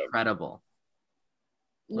started. incredible.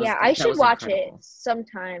 Yeah, The I set should was watch it incredible.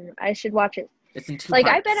 sometime. I should watch it. It's in two Like,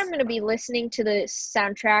 I bet I'm parts. going to be listening to the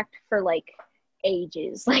soundtrack for, like,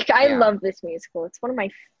 ages. Like, I Yeah. love this musical. It's one of my...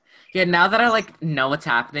 Yeah, now that I like know what's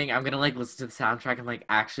happening, I'm gonna like listen to the soundtrack and like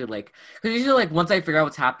actually like, because usually like once I figure out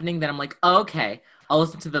what's happening, then I'm like, oh, okay, I'll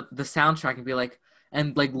listen to the soundtrack and be like,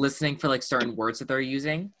 and like listening for like certain words that they're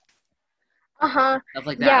using, Uh-huh. stuff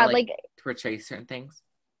like that, or Yeah, like like, to portray certain things.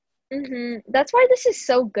 that's why this is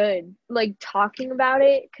so good. Like, talking about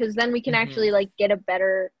it, because then we can Mm-hmm. actually, like, get a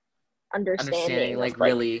better Understanding understanding of, like like,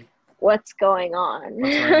 really what's going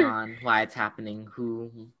what's going on. on, why it's happening,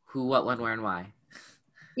 who, what, when, where, and why.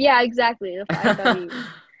 Yeah, exactly. The 5 W's.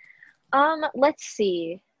 Let's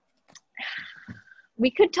see. We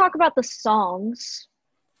could talk about the songs.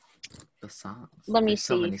 The songs. Let me There's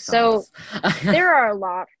so see. many So songs. there are a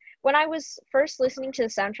lot. When I was first listening to the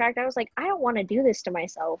soundtrack, I was like, I don't want to do this to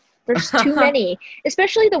myself. There's too many,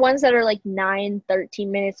 especially the ones that are like 9,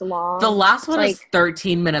 13 minutes The long. last one is Like,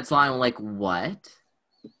 13 minutes long. I'm like, what?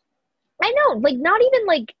 I know, like, not even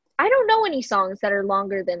like, I don't know any songs that are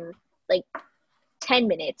longer than like 10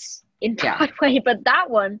 minutes in Yeah. Broadway, but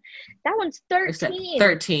that one's Except 13.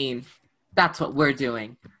 13. That's what we're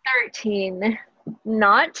doing. 13,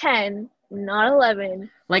 not 10, not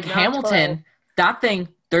 11. Like not Hamilton, 12. that thing,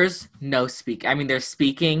 there's no speak. I mean, they're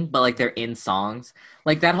speaking, but like they're in songs.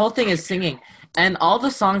 Like that whole thing is singing. And all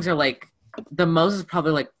the songs are like, the most is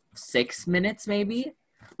probably like 6 minutes maybe.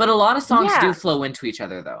 But a lot of songs do Yeah. flow into each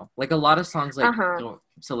other though. Like a lot of songs like Uh-huh. don't.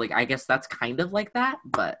 So like I guess that's kind of like that,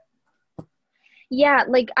 but Yeah,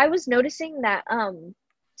 like I was noticing that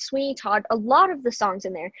Sweeney Todd, a lot of the songs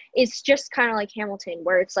in there is just kind of like Hamilton,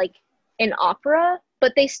 where it's like an opera,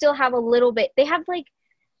 but they still have a little bit. They have like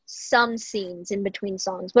some scenes in between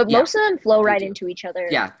songs, but Yeah, most of them flow right do. into each other.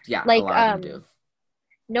 yeah, Like a lot of them do.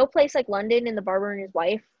 No Place Like London and The Barber and His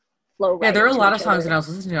Wife flow right Yeah, there are a into lot each of songs other. and I was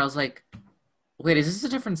listening to it, I was like, wait, is this a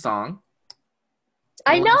different song?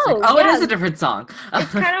 I And I was like, know. oh, Yeah, it is a different song.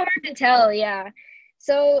 it's kind of hard to tell. Yeah.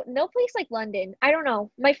 So No Place Like London. I don't know.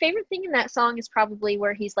 My favorite thing in that song is probably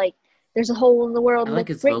where he's like, "There's a hole in the world I like like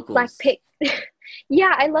a his great black vocals. pig."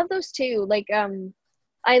 Yeah, I love those too. Like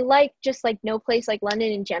I like just like No Place Like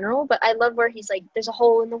London in general, but I love where he's like, "There's a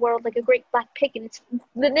hole in the world like a great black pig, and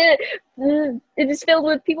it is filled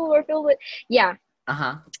with people who are filled with." Yeah.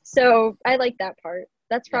 Uh-huh. So I like that part.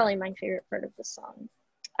 That's Yeah. probably my favorite part of the song.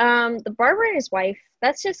 The Barber and His Wife,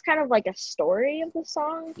 that's just kind of like a story of the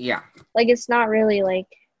song. Yeah. Like it's not really like,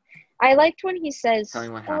 I liked when he says, Tell me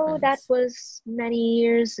what "Oh, that happens." was many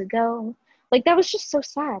years ago." Like that was just so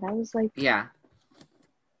sad. I was like, Yeah.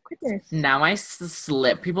 goodness. Now I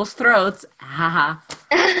slit people's throats. Haha.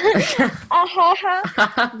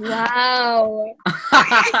 Wow.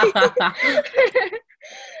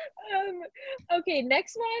 Okay,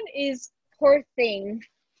 next one is Poor Thing.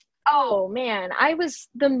 Oh man,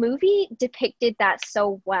 the movie depicted that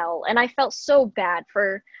so well, and I felt so bad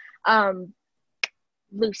for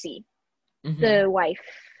Lucy, Mhm. the wife,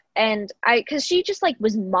 and because she just like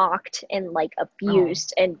was mocked and like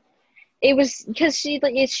abused, and it was because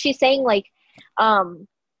she's saying like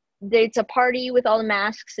it's a party with all the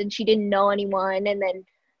masks and she didn't know anyone, and then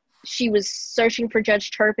she was searching for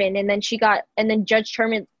Judge Turpin, and then Judge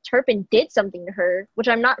Turpin did something to her, which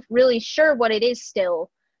I'm not really sure what it is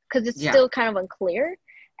still, because it's Yeah. still kind of unclear.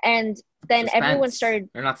 And then everyone Suspense. started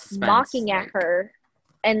Or not suspense, mocking at like- her,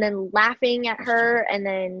 and then laughing at her, and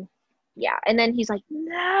then and then he's like,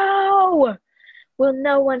 "No, will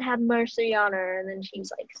no one have mercy on her?" And then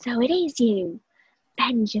she's like, "So it is you,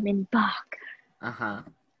 Benjamin Bach." Uh-huh.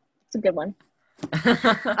 It's a good one.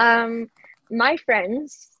 My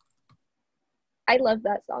Friends. I love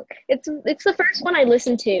that song. It's the first one I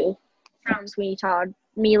listened to from Sweeney Todd.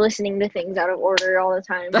 Me listening to things out of order all the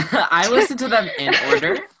time. I listen to them in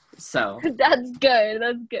order, so. That's good.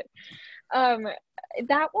 That's good.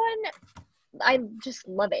 That one, I just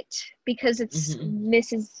love it because it's Mm-hmm.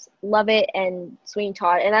 Mrs. Lovett and Sweeney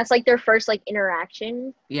Todd, and that's like their first like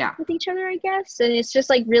interaction Yeah. with each other, I guess. And it's just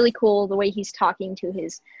like really cool the way he's talking to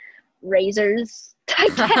his razors, I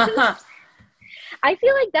guess. I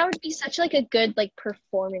feel like that would be such like a good like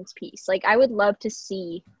performance piece. Like I would love to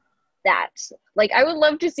see that. Like I would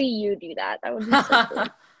love to see you do that. That would be so cool.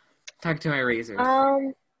 Talk to my razors.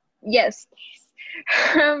 Yes.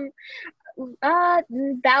 um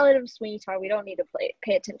Ballad of Sweeney Todd. We don't need to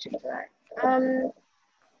pay attention to that.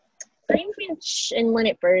 Brady Finch and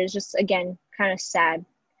Lynette Bird is just again kind of sad.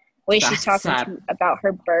 The way she's talking about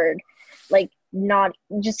her bird, like not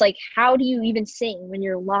just like how do you even sing when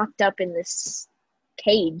you're locked up in this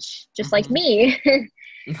cage, just like me.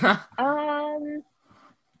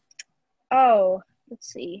 Oh, let's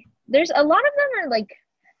see. There's a lot of them are like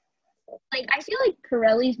I feel like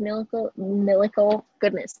Pirelli's Miracle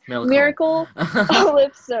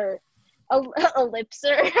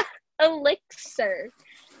Elixir,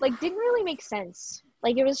 like didn't really make sense.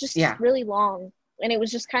 Like it was just really long, and it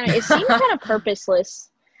was just kind of it seemed kind of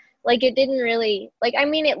purposeless. Like it didn't really like. I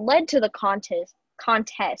mean, it led to the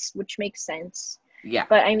contest, which makes sense. Yeah.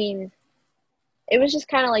 But I mean, it was just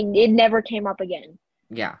kind of like it never came up again.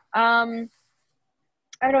 Yeah. I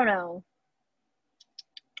don't know.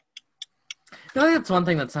 I feel like that's one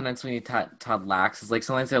thing that sometimes Sweeney Todd lacks is like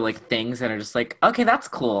sometimes they're like things that are just like, okay, that's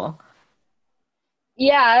cool.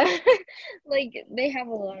 Yeah, like they have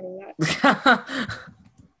a lot of that.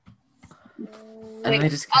 And they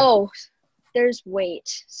just there's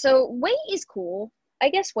Wait. So Wait is cool. I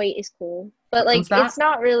guess Wait is cool, but like it's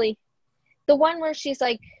not really the one where she's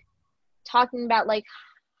like talking about like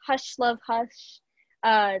hush, love, hush,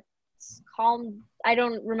 calm. I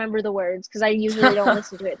don't remember the words because I usually don't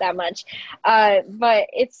listen to it that much. But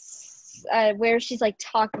it's where she's like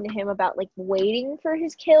talking to him about like waiting for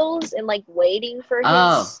his kills and like waiting for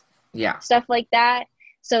his stuff like that.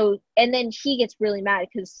 So and then he gets really mad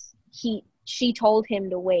because she told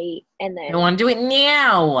him to wait and then I want to do it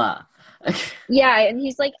now. Yeah, and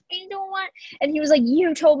he's like, I don't want, and he was like,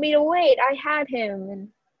 you told me to wait. I had him, and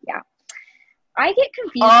yeah. I get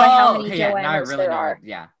confused by how many Joannas there are.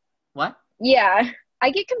 Yeah. What? Yeah.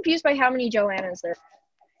 I get confused by how many Joannas there are.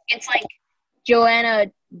 It's like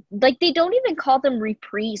Joanna, like they don't even call them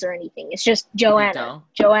reprise or anything. It's just Joanna.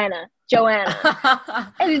 And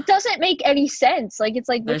it doesn't make any sense. Like it's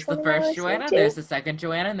like there's the first Joanna, there's the second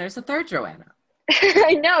Joanna, and there's the third Joanna.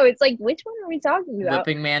 I know. It's like, which one are we talking about?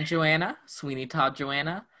 Whipping Man Joanna, Sweeney Todd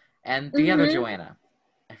Joanna, and the other Joanna.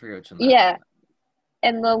 I forget which one that was.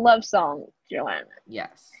 And the love song Joanna.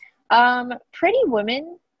 Yes. Pretty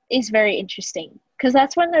Women is very interesting because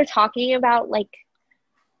that's when they're talking about like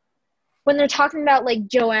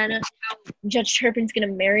Joanna, how Judge Turpin's gonna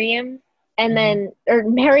marry him, and then or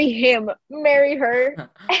marry her,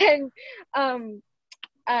 and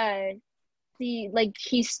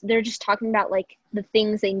they're just talking about like the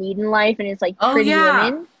things they need in life, and it's like Pretty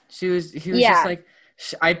Women. He was just like,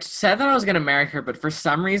 I said that I was gonna marry her, but for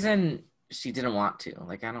some reason she didn't want to.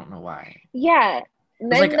 Like I don't know why. Yeah.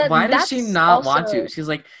 Like, why does she not want to? He's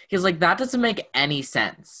like, that doesn't make any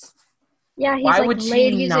sense. Yeah, he's like,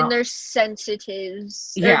 ladies and their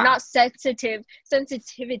sensitives. Or not sensitive,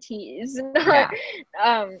 sensitivities.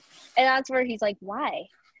 And that's where he's like, why?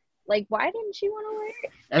 Like, why didn't she want to wear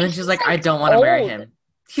it? And then she's like, I don't want to marry him.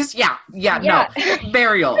 He's, no,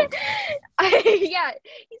 very old. He's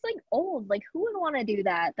like old. Like, who would want to do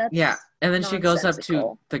that? That's and then she goes up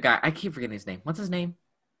to the guy. I keep forgetting his name. What's his name?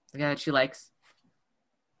 The guy that she likes?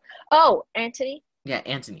 Oh, Anthony? Yeah,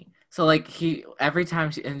 Anthony. So, like, every time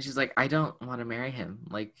she's like, I don't want to marry him.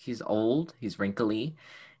 Like, he's old, he's wrinkly,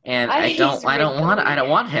 and I don't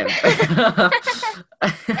want him.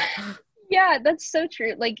 Yeah, that's so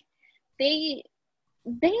true. Like, they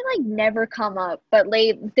like never come up, but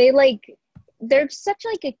they're such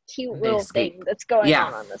like a cute little thing that's going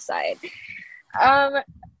on the side.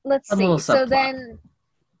 Let's see. So then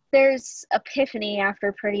there's Epiphany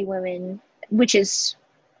after Pretty Women, which is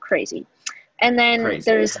crazy. And then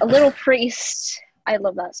there's a little priest. I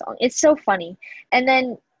love that song. It's so funny. And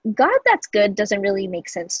then God That's Good doesn't really make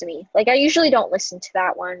sense to me. Like I usually don't listen to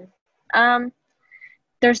that one.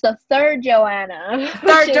 There's the third Joanna.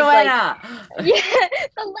 Joanna! The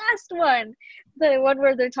last one. The one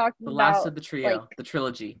where they're talking about... The last of the trio. Like, the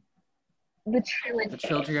trilogy. The trilogy. The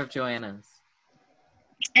trilogy of Joannas.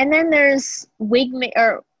 And then there's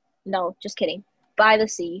no, just kidding. By the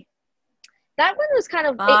Sea. That one was kind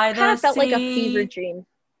of... It kind of felt like a fever dream.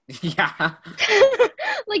 Yeah.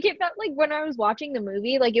 Like, it felt like when I was watching the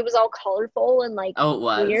movie, like, it was all colorful and, like, it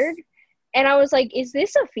was. weird. And I was like, is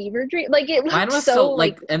this a fever dream? Like, it Mine looked was so, so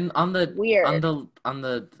like, and on the weird.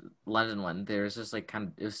 London one, there was just like kind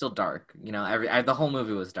of, it was still dark. You know, the whole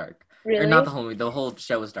movie was dark, or not the Really? whole movie, the whole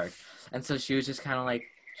show was dark, and so she was just kind of like,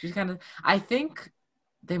 I think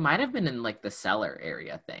they might have been in like the cellar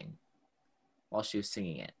area thing while she was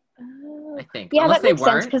singing it. Oh. I think, Yeah, unless that they makes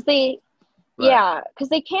sense, weren't, because they, but yeah, because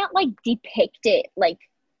they can't, like, depict it. Like,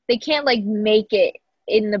 they can't, like, make it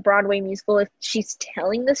in the Broadway musical if she's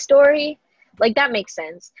telling the story. Like, that makes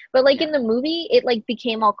sense. But, like, yeah. in the movie, it, like,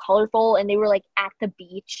 became all colorful, and they were, like, at the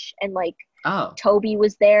beach, and, like, Oh, Toby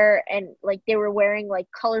was there, and, like, they were wearing, like,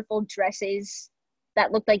 colorful dresses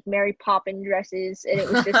that looked like Mary Poppins dresses, and it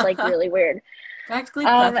was just, like, really weird. practically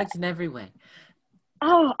Um, perfect in every way.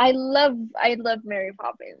 oh, I love Mary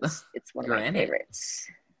Poppins. It's one of You're my in it. favorites.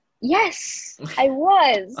 Yes, I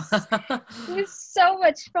was. It was so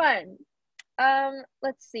much fun.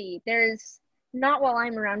 Let's see. There's Not While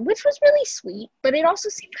I'm Around, which was really sweet, but it also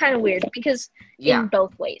seemed kind of weird because Yeah. in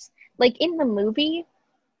both ways. Like in the movie,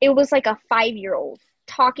 it was like a 5-year-old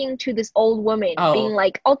talking to this old woman, being Oh.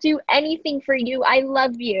 like, I'll do anything for you. I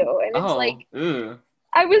love you. And it's like, Oh. Ew.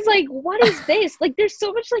 I was like, what is this? Like, there's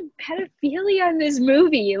so much like pedophilia in this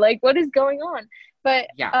movie. Like, what is going on? But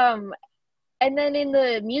Yeah. and then in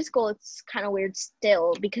the musical, it's kind of weird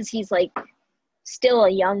still because he's like still a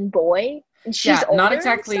young boy and she's Yeah, not older and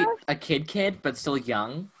exactly stuff, a kid, but still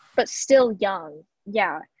young. but still young.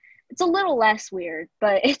 Yeah, it's a little less weird,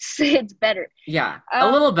 but it's better. Yeah,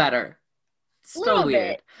 a little better. A Still little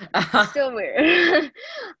weird. bit, still weird.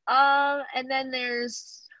 And then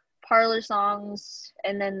there's parlor songs,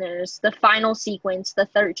 and then there's the final sequence, the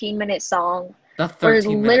 13-minute song, The where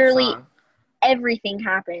 13-minute literally song. everything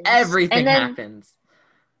happens. Everything and then happens.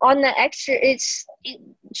 on the extra, it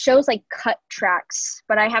shows like cut tracks,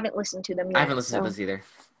 but I haven't listened to them yet. I haven't listened to this either.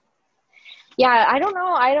 Yeah, I don't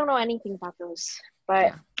know anything about those, but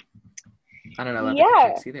Yeah. I don't know about the cut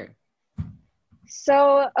tracks either.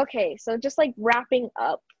 So okay, so just like wrapping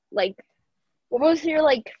up, like, what was your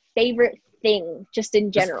like favorite thing just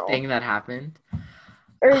in general? This thing that happened.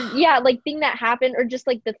 Or yeah, like thing that happened, or just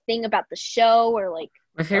like the thing about the show, or like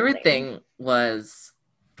my favorite something. thing was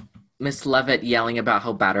Miss Levitt yelling about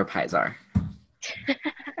how bad her pies are.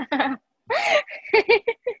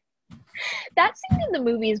 That scene in the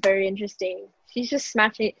movie is very interesting. She's just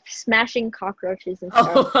smashing cockroaches and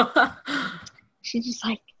stuff. Oh. She's just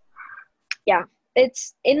like, yeah.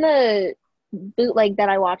 It's in the bootleg that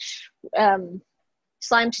I watched,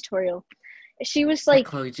 slime tutorial. She was like,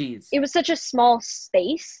 Chloe G's. It was such a small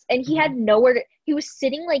space, and he had nowhere to. He was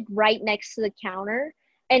sitting like right next to the counter,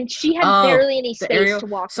 and she had barely any space to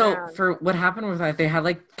walk around. So for what happened with that, they had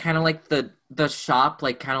like kind of like the shop,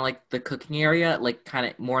 like kind of like the cooking area, like kind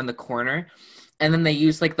of more in the corner, and then they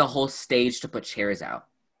used like the whole stage to put chairs out,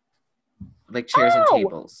 like chairs and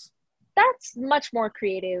tables. That's much more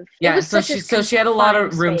creative. Yeah, so she had a lot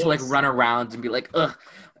of room to like run around and be like, ugh,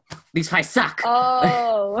 these pies suck.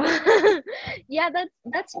 Oh, yeah,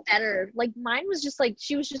 that's better. Like mine was just like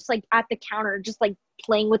she was just like at the counter, just like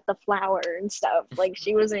playing with the flour and stuff. Like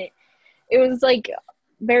she wasn't. It was like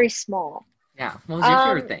very small. Yeah, what was your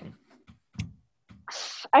favorite thing?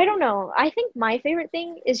 I don't know. I think my favorite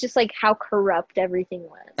thing is just like how corrupt everything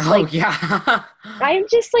was. Oh, like, yeah. I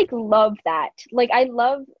just like love that. Like I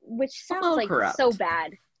love, which sounds like corrupt. so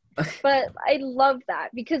bad, but I love that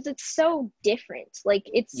because it's so different. Like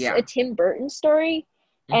it's a Tim Burton story,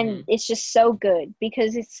 and it's just so good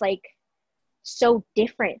because it's like so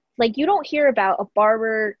different. Like you don't hear about a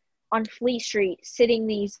barber on Fleet Street slitting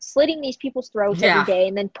these people's throats every day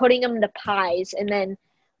and then putting them into pies and then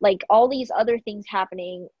like all these other things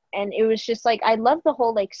happening. And it was just like, I love the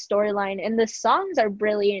whole like storyline, and the songs are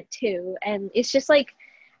brilliant too. And it's just like,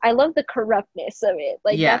 I love the corruptness of it.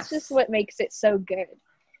 Like that's just what makes it so good.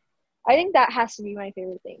 I think that has to be my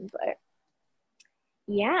favorite thing, but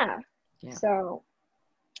yeah. So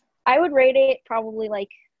I would rate it probably like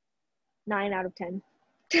 9 out of 10.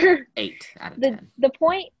 8 out of 10. The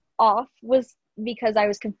point off was because I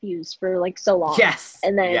was confused for like so long. Yes.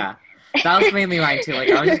 And then that was mainly mine too. Like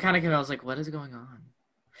I was just kind of confused. I was like, what is going on?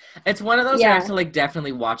 It's one of those where I have to like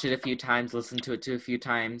definitely watch it a few times, listen to it a few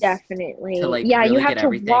times. Definitely. To, like, yeah, really you have to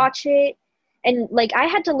watch it. And like I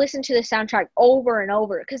had to listen to the soundtrack over and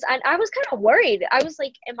over because I was kind of worried. I was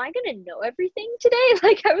like, am I gonna know everything today?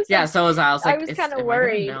 Like I was like, so was I. I was kind of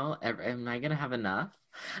worried. Am I gonna have enough?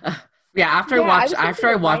 After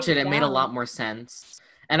I watched it, it made a lot more sense.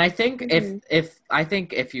 And I think if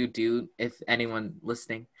anyone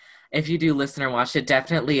listening, if you do listen or watch it,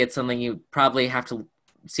 definitely it's something you probably have to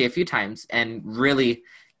see a few times and really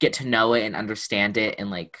get to know it and understand it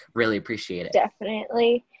and like really appreciate it.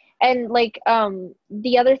 Definitely. And like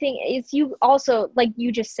the other thing is you also, like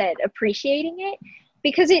you just said, appreciating it,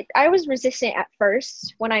 because I was resistant at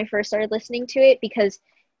first when I first started listening to it, because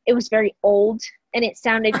it was very old and it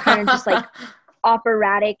sounded kind of just like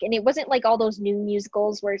operatic, and it wasn't like all those new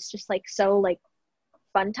musicals where it's just like so like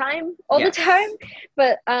fun time all the time.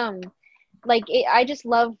 But like I just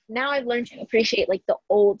love, now I've learned to appreciate like the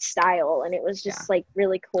old style, and it was just like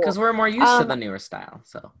really cool because we're more used to the newer style.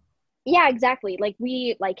 So yeah, exactly, like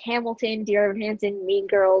we like Hamilton, Dear Evan Hansen, Mean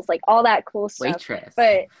Girls, like all that cool stuff. Waitress.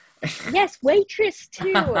 But yes, Waitress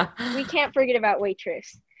too. We can't forget about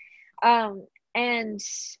Waitress. And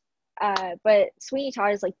but Sweeney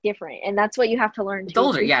Todd is like different, and that's what you have to learn. It's to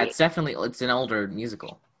older. appreciate. Yeah, it's an older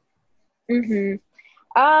musical.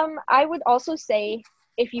 I would also say,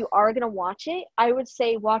 if you are gonna watch it, I would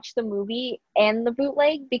say watch the movie and the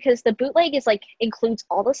bootleg, because the bootleg is like includes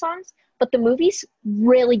all the songs, but the movie's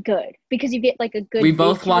really good because you get like a good. We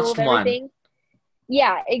both visual watched of everything. one.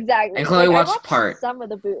 Yeah, exactly. And Chloe like, watched part. Some of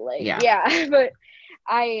the bootleg. Yeah, but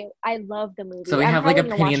I love the movie. So we have like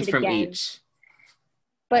opinions from each.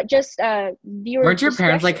 But just viewer. Weren't your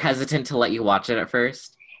parents like hesitant to let you watch it at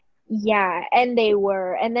first? Yeah, and they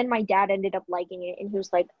were, and then my dad ended up liking it, and he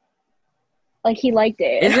was like he liked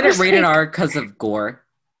it. Isn't it rated R because of gore?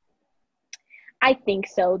 I think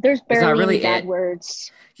so. There's barely any bad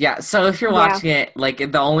words. Yeah, so if you're watching it, like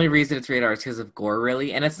the only reason it's rated R is because of gore,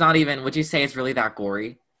 really, and it's not even. Would you say it's really that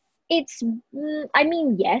gory? It's. I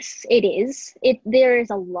mean, yes, it is. There is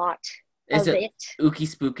a lot of it. Is it ooky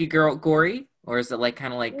spooky girl gory, or is it like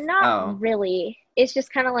kind of like not really? It's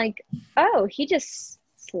just kind of like, oh, he just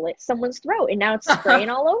slit someone's throat, and now it's spraying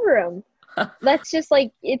all over him. That's just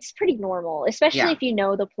like, it's pretty normal, especially if you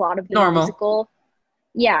know the plot of the musical.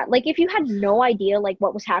 Yeah, like if you had no idea like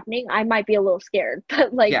what was happening, I might be a little scared.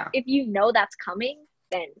 But like if you know that's coming,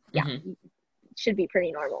 then it should be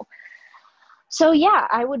pretty normal. So yeah,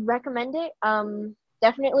 I would recommend it.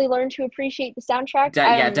 Definitely learn to appreciate the soundtrack.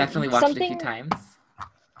 Definitely watched it a few times.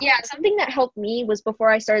 Yeah, something that helped me was before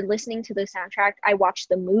I started listening to the soundtrack, I watched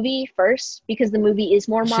the movie first, because the movie is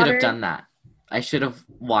more modern. I should have done that. I should have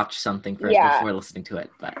watched something first before listening to it,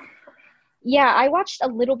 but... Yeah, I watched a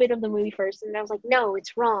little bit of the movie first, and I was like, no,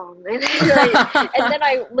 it's wrong. And then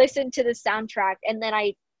I listened to the soundtrack, and then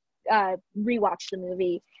I rewatched the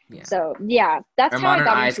movie. Yeah. So, yeah, that's how I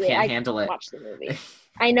got into it. Can't handle it. Watched the movie.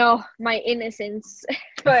 I know, my innocence.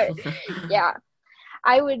 But, yeah,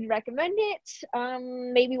 I would recommend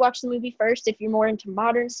it. Maybe watch the movie first if you're more into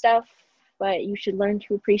modern stuff, but you should learn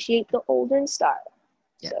to appreciate the older style.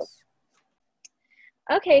 Yes. So.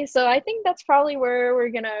 Okay, so I think that's probably where we're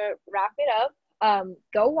going to wrap it up.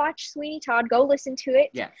 Go watch Sweeney Todd. Go listen to it.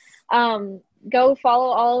 Yes. Go follow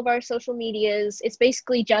all of our social medias. It's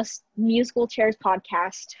basically just Musical Chairs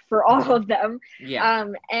Podcast for all of them. Yeah.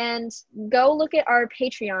 And go look at our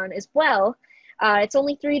Patreon as well. It's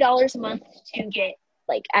only $3 a month to get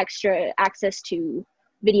like extra access to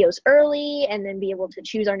videos early, and then be able to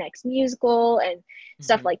choose our next musical and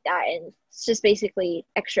stuff like that. And it's just basically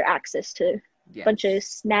extra access to a bunch of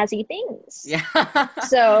snazzy things. Yeah.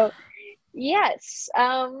 So, yes.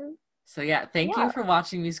 So, yeah, thank you for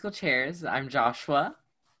watching Musical Chairs. I'm Joshua.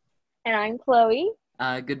 And I'm Chloe.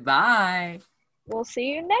 Goodbye. We'll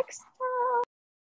see you next